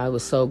 Oh, y'all, it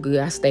was so good.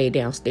 I stayed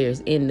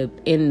downstairs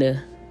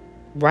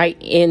right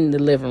in the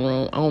living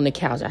room on the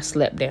couch. I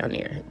slept down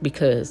there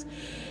because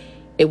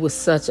it was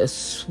such a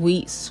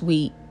sweet,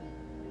 sweet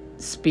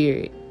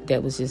spirit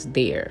that was just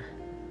there.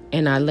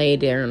 And I laid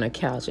there on the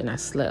couch and I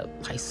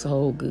slept like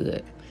so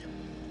good.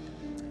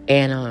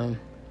 And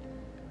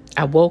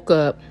I woke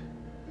up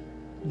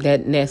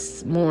that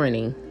next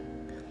morning,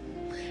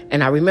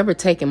 and I remember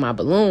taking my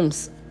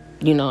balloons,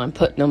 and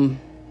putting them,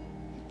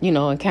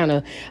 and kind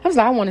of, I was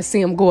like, I want to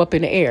see them go up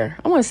in the air.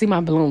 I want to see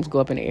my balloons go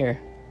up in the air.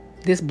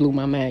 This blew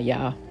my mind,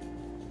 y'all.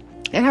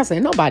 And I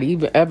said, nobody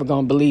ever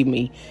going to believe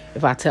me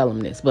if I tell them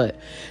this. But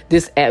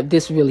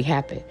this really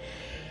happened.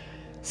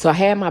 So I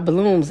had my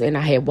balloons, and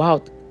I had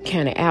walked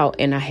kind of out,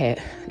 and I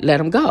had let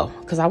them go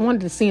because I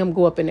wanted to see them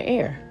go up in the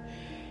air.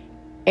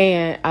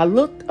 And I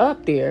looked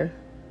up there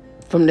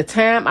from the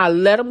time I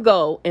let them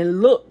go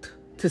and looked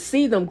to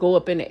see them go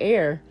up in the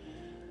air.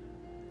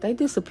 They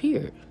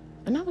disappeared.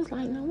 And I was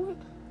like, now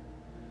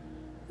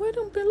where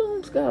them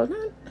balloons go?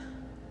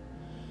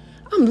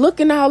 I'm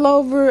looking all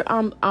over.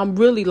 I'm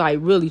really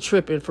really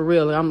tripping for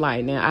real. I'm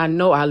like, now I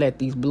know I let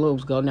these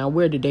balloons go. Now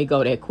where did they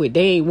go that quick?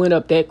 They ain't went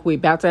up that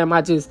quick. By the time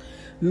I just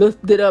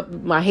lifted up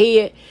my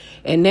head,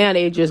 and now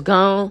they're just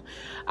gone.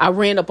 I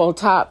ran up on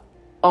top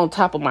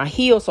of my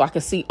hill so I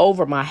could see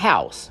over my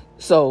house.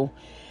 So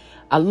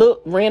I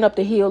ran up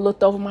the hill,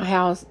 looked over my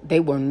house. They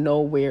were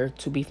nowhere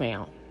to be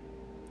found.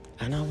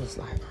 And I was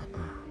like,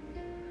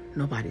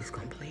 nobody's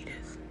gonna believe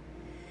this.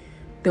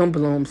 Them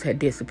balloons had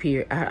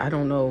disappeared. I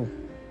don't know.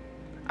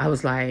 I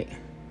was like,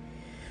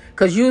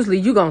 because usually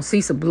you're going to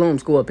see some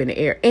balloons go up in the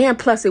air. And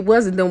plus, it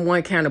wasn't them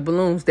one kind of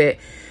balloons that,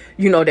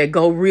 that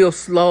go real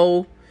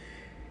slow.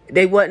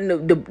 They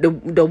wasn't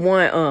the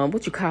one,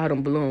 what you call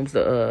them balloons?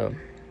 The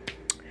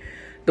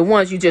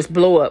ones you just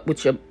blow up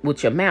with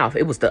your mouth.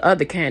 It was the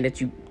other kind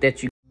that you.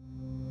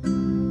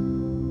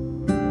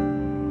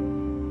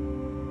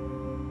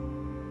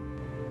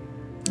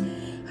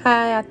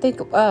 Hi, I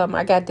think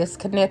I got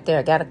disconnected.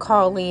 I got a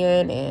call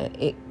in and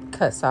it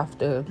cuts off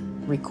the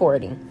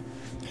recording.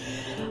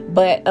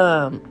 But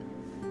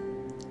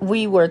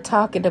we were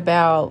talking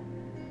about,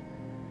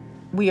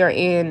 we are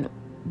in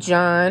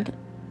John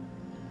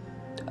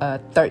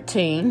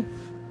 13,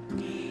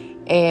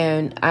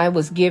 and I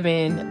was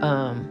given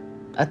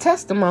a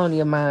testimony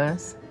of mine.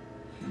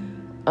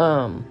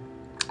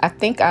 I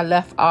think I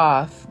left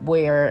off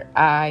where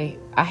I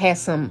had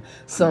some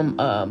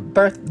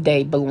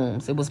birthday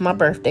balloons. It was my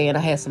birthday, and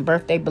I had some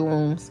birthday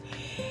balloons,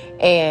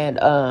 and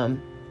I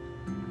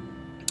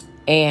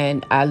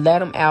let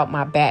them out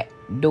my back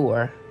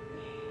door.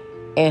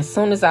 And as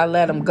soon as I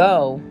let them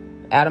go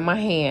out of my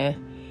hand,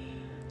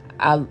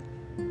 I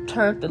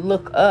turned to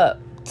look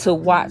up to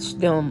watch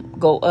them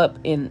go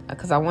up,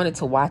 because I wanted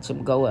to watch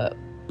them go up,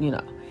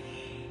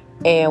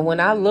 And when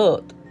I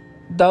looked,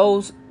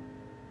 those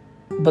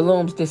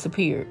balloons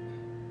disappeared.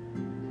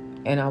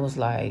 And I was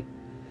like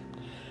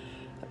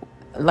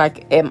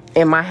in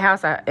my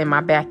house, in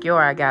my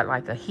backyard, I got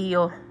like a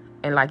hill,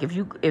 and like if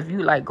you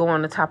like go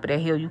on the top of that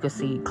hill, you can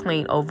see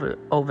clean over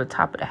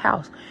top of the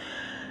house.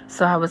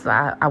 So I was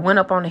like, I went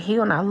up on the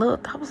hill and I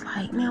looked. I was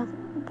like, man,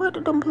 where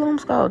did them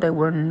balloons go? They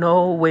were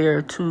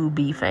nowhere to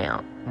be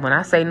found. When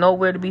I say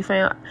nowhere to be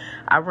found,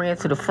 I ran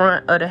to the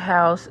front of the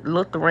house,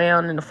 looked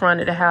around in the front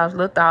of the house,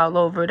 looked all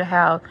over the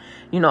house,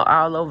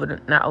 all over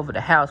not over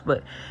the house,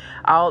 but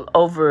all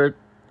over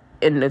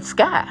in the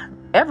sky,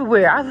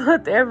 everywhere. I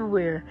looked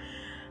everywhere.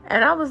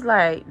 And I was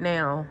like,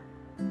 now,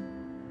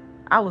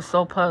 I was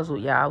so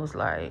puzzled, y'all. I was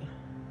like,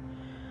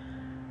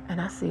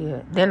 and I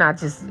said, then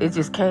it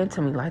just came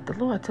to me like, the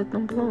Lord took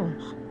them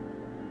balloons.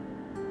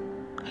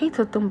 He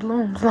took them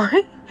balloons.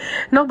 Like,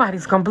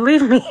 nobody's going to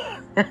believe me.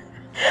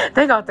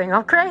 They going to think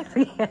I'm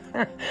crazy.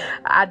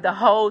 The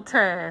whole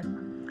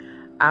time,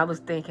 I was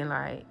thinking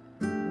like,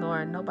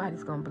 Lord,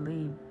 nobody's going to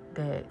believe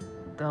that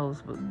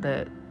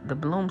the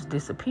balloons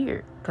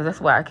disappeared. Because that's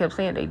why I kept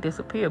saying they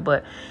disappeared.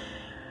 But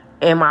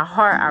in my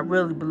heart, I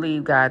really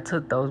believe God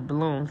took those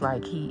balloons.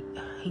 Like, he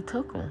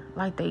took them.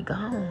 Like, they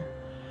gone.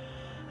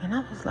 And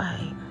I was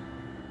like,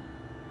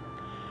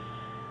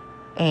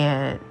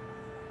 and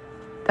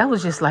that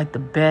was just like the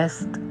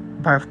best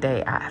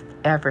birthday I've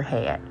ever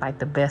had. Like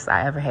the best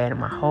I ever had in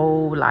my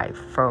whole life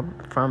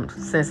from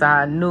since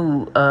I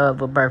knew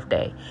of a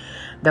birthday.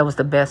 That was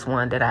the best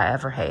one that I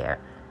ever had.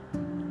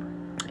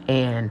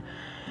 And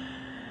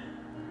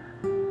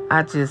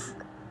I just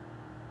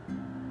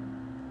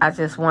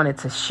wanted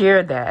to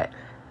share that.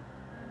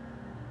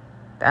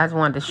 I just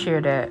wanted to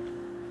share that.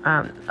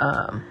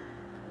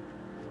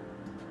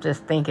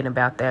 Just thinking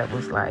about that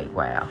was like,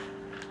 wow.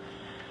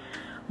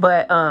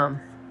 But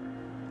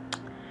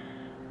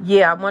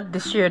yeah, I wanted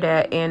to share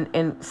that,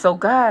 and so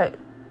God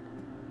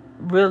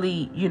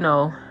really,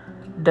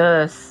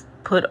 does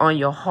put on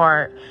your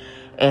heart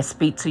and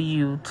speak to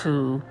you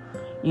to,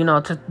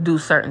 to do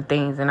certain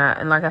things.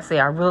 And like I say,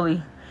 I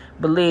really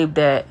believe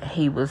that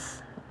He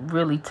was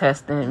really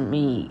testing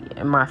me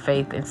and my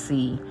faith, and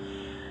see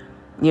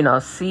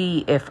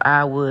if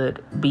I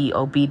would be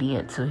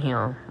obedient to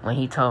Him when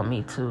He told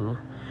me to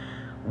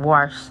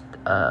wash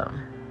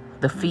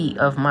the feet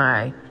of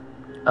my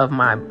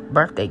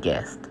birthday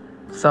guest.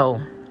 So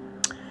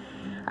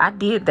I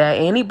did that.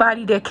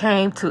 Anybody that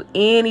came to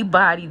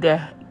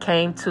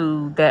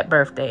that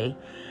birthday,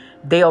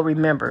 they'll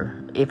remember.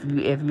 If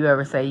you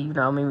ever say,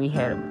 we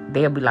had,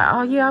 they'll be like,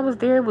 oh yeah, I was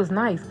there. It was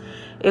nice.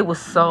 It was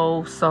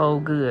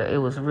so good. It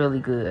was really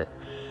good.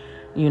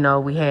 We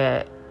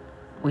had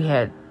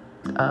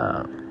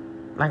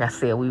like I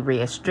said, we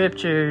read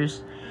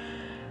scriptures.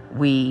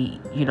 We,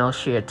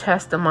 shared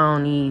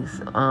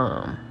testimonies.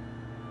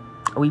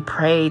 We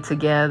prayed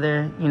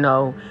together.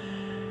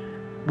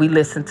 We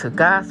listened to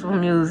gospel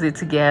music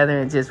together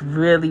and just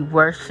really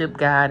worshiped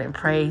God and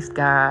praised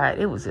God.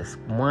 It was just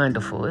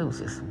wonderful. It was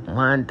just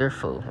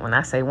wonderful. When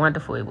I say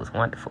wonderful, it was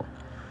wonderful.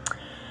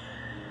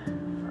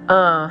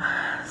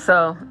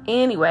 So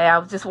anyway, I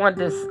just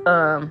wanted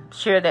to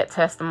share that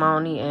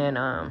testimony,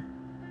 and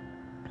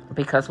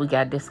because we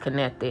got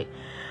disconnected.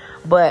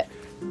 But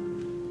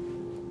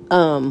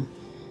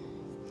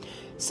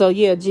so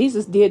yeah,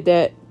 Jesus did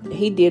that.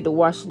 He did the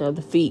washing of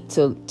the feet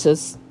to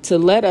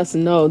let us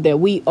know that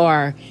we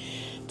are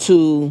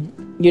to,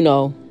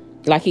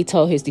 like He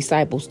told His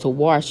disciples, to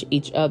wash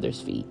each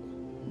other's feet,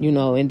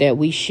 and that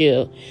we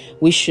should,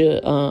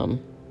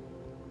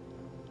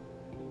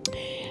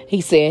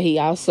 He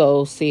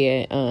also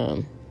said,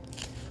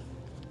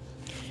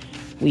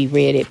 we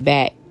read it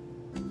back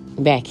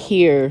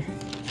here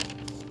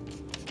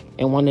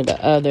in one of the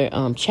other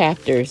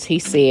chapters. He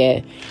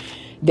said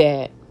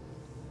that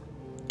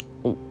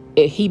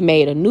He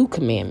made a new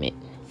commandment.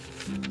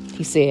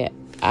 He said,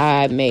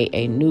 I made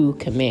a new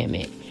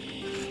commandment.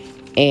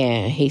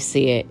 And He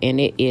said,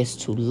 and it is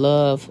to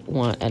love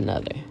one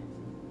another.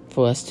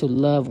 For us to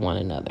love one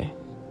another.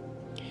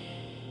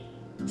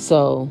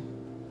 So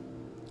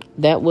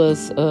that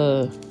was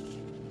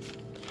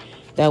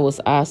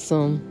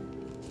awesome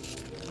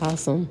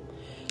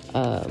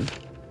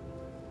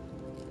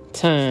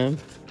time.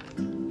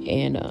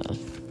 And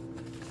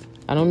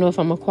I don't know if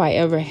I'm gonna quite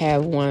ever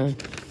have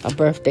a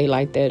birthday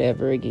like that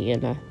ever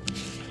again.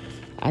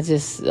 I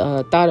just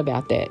thought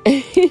about that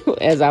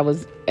as I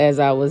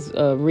was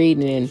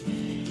reading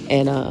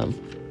and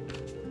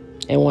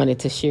wanted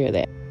to share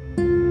that.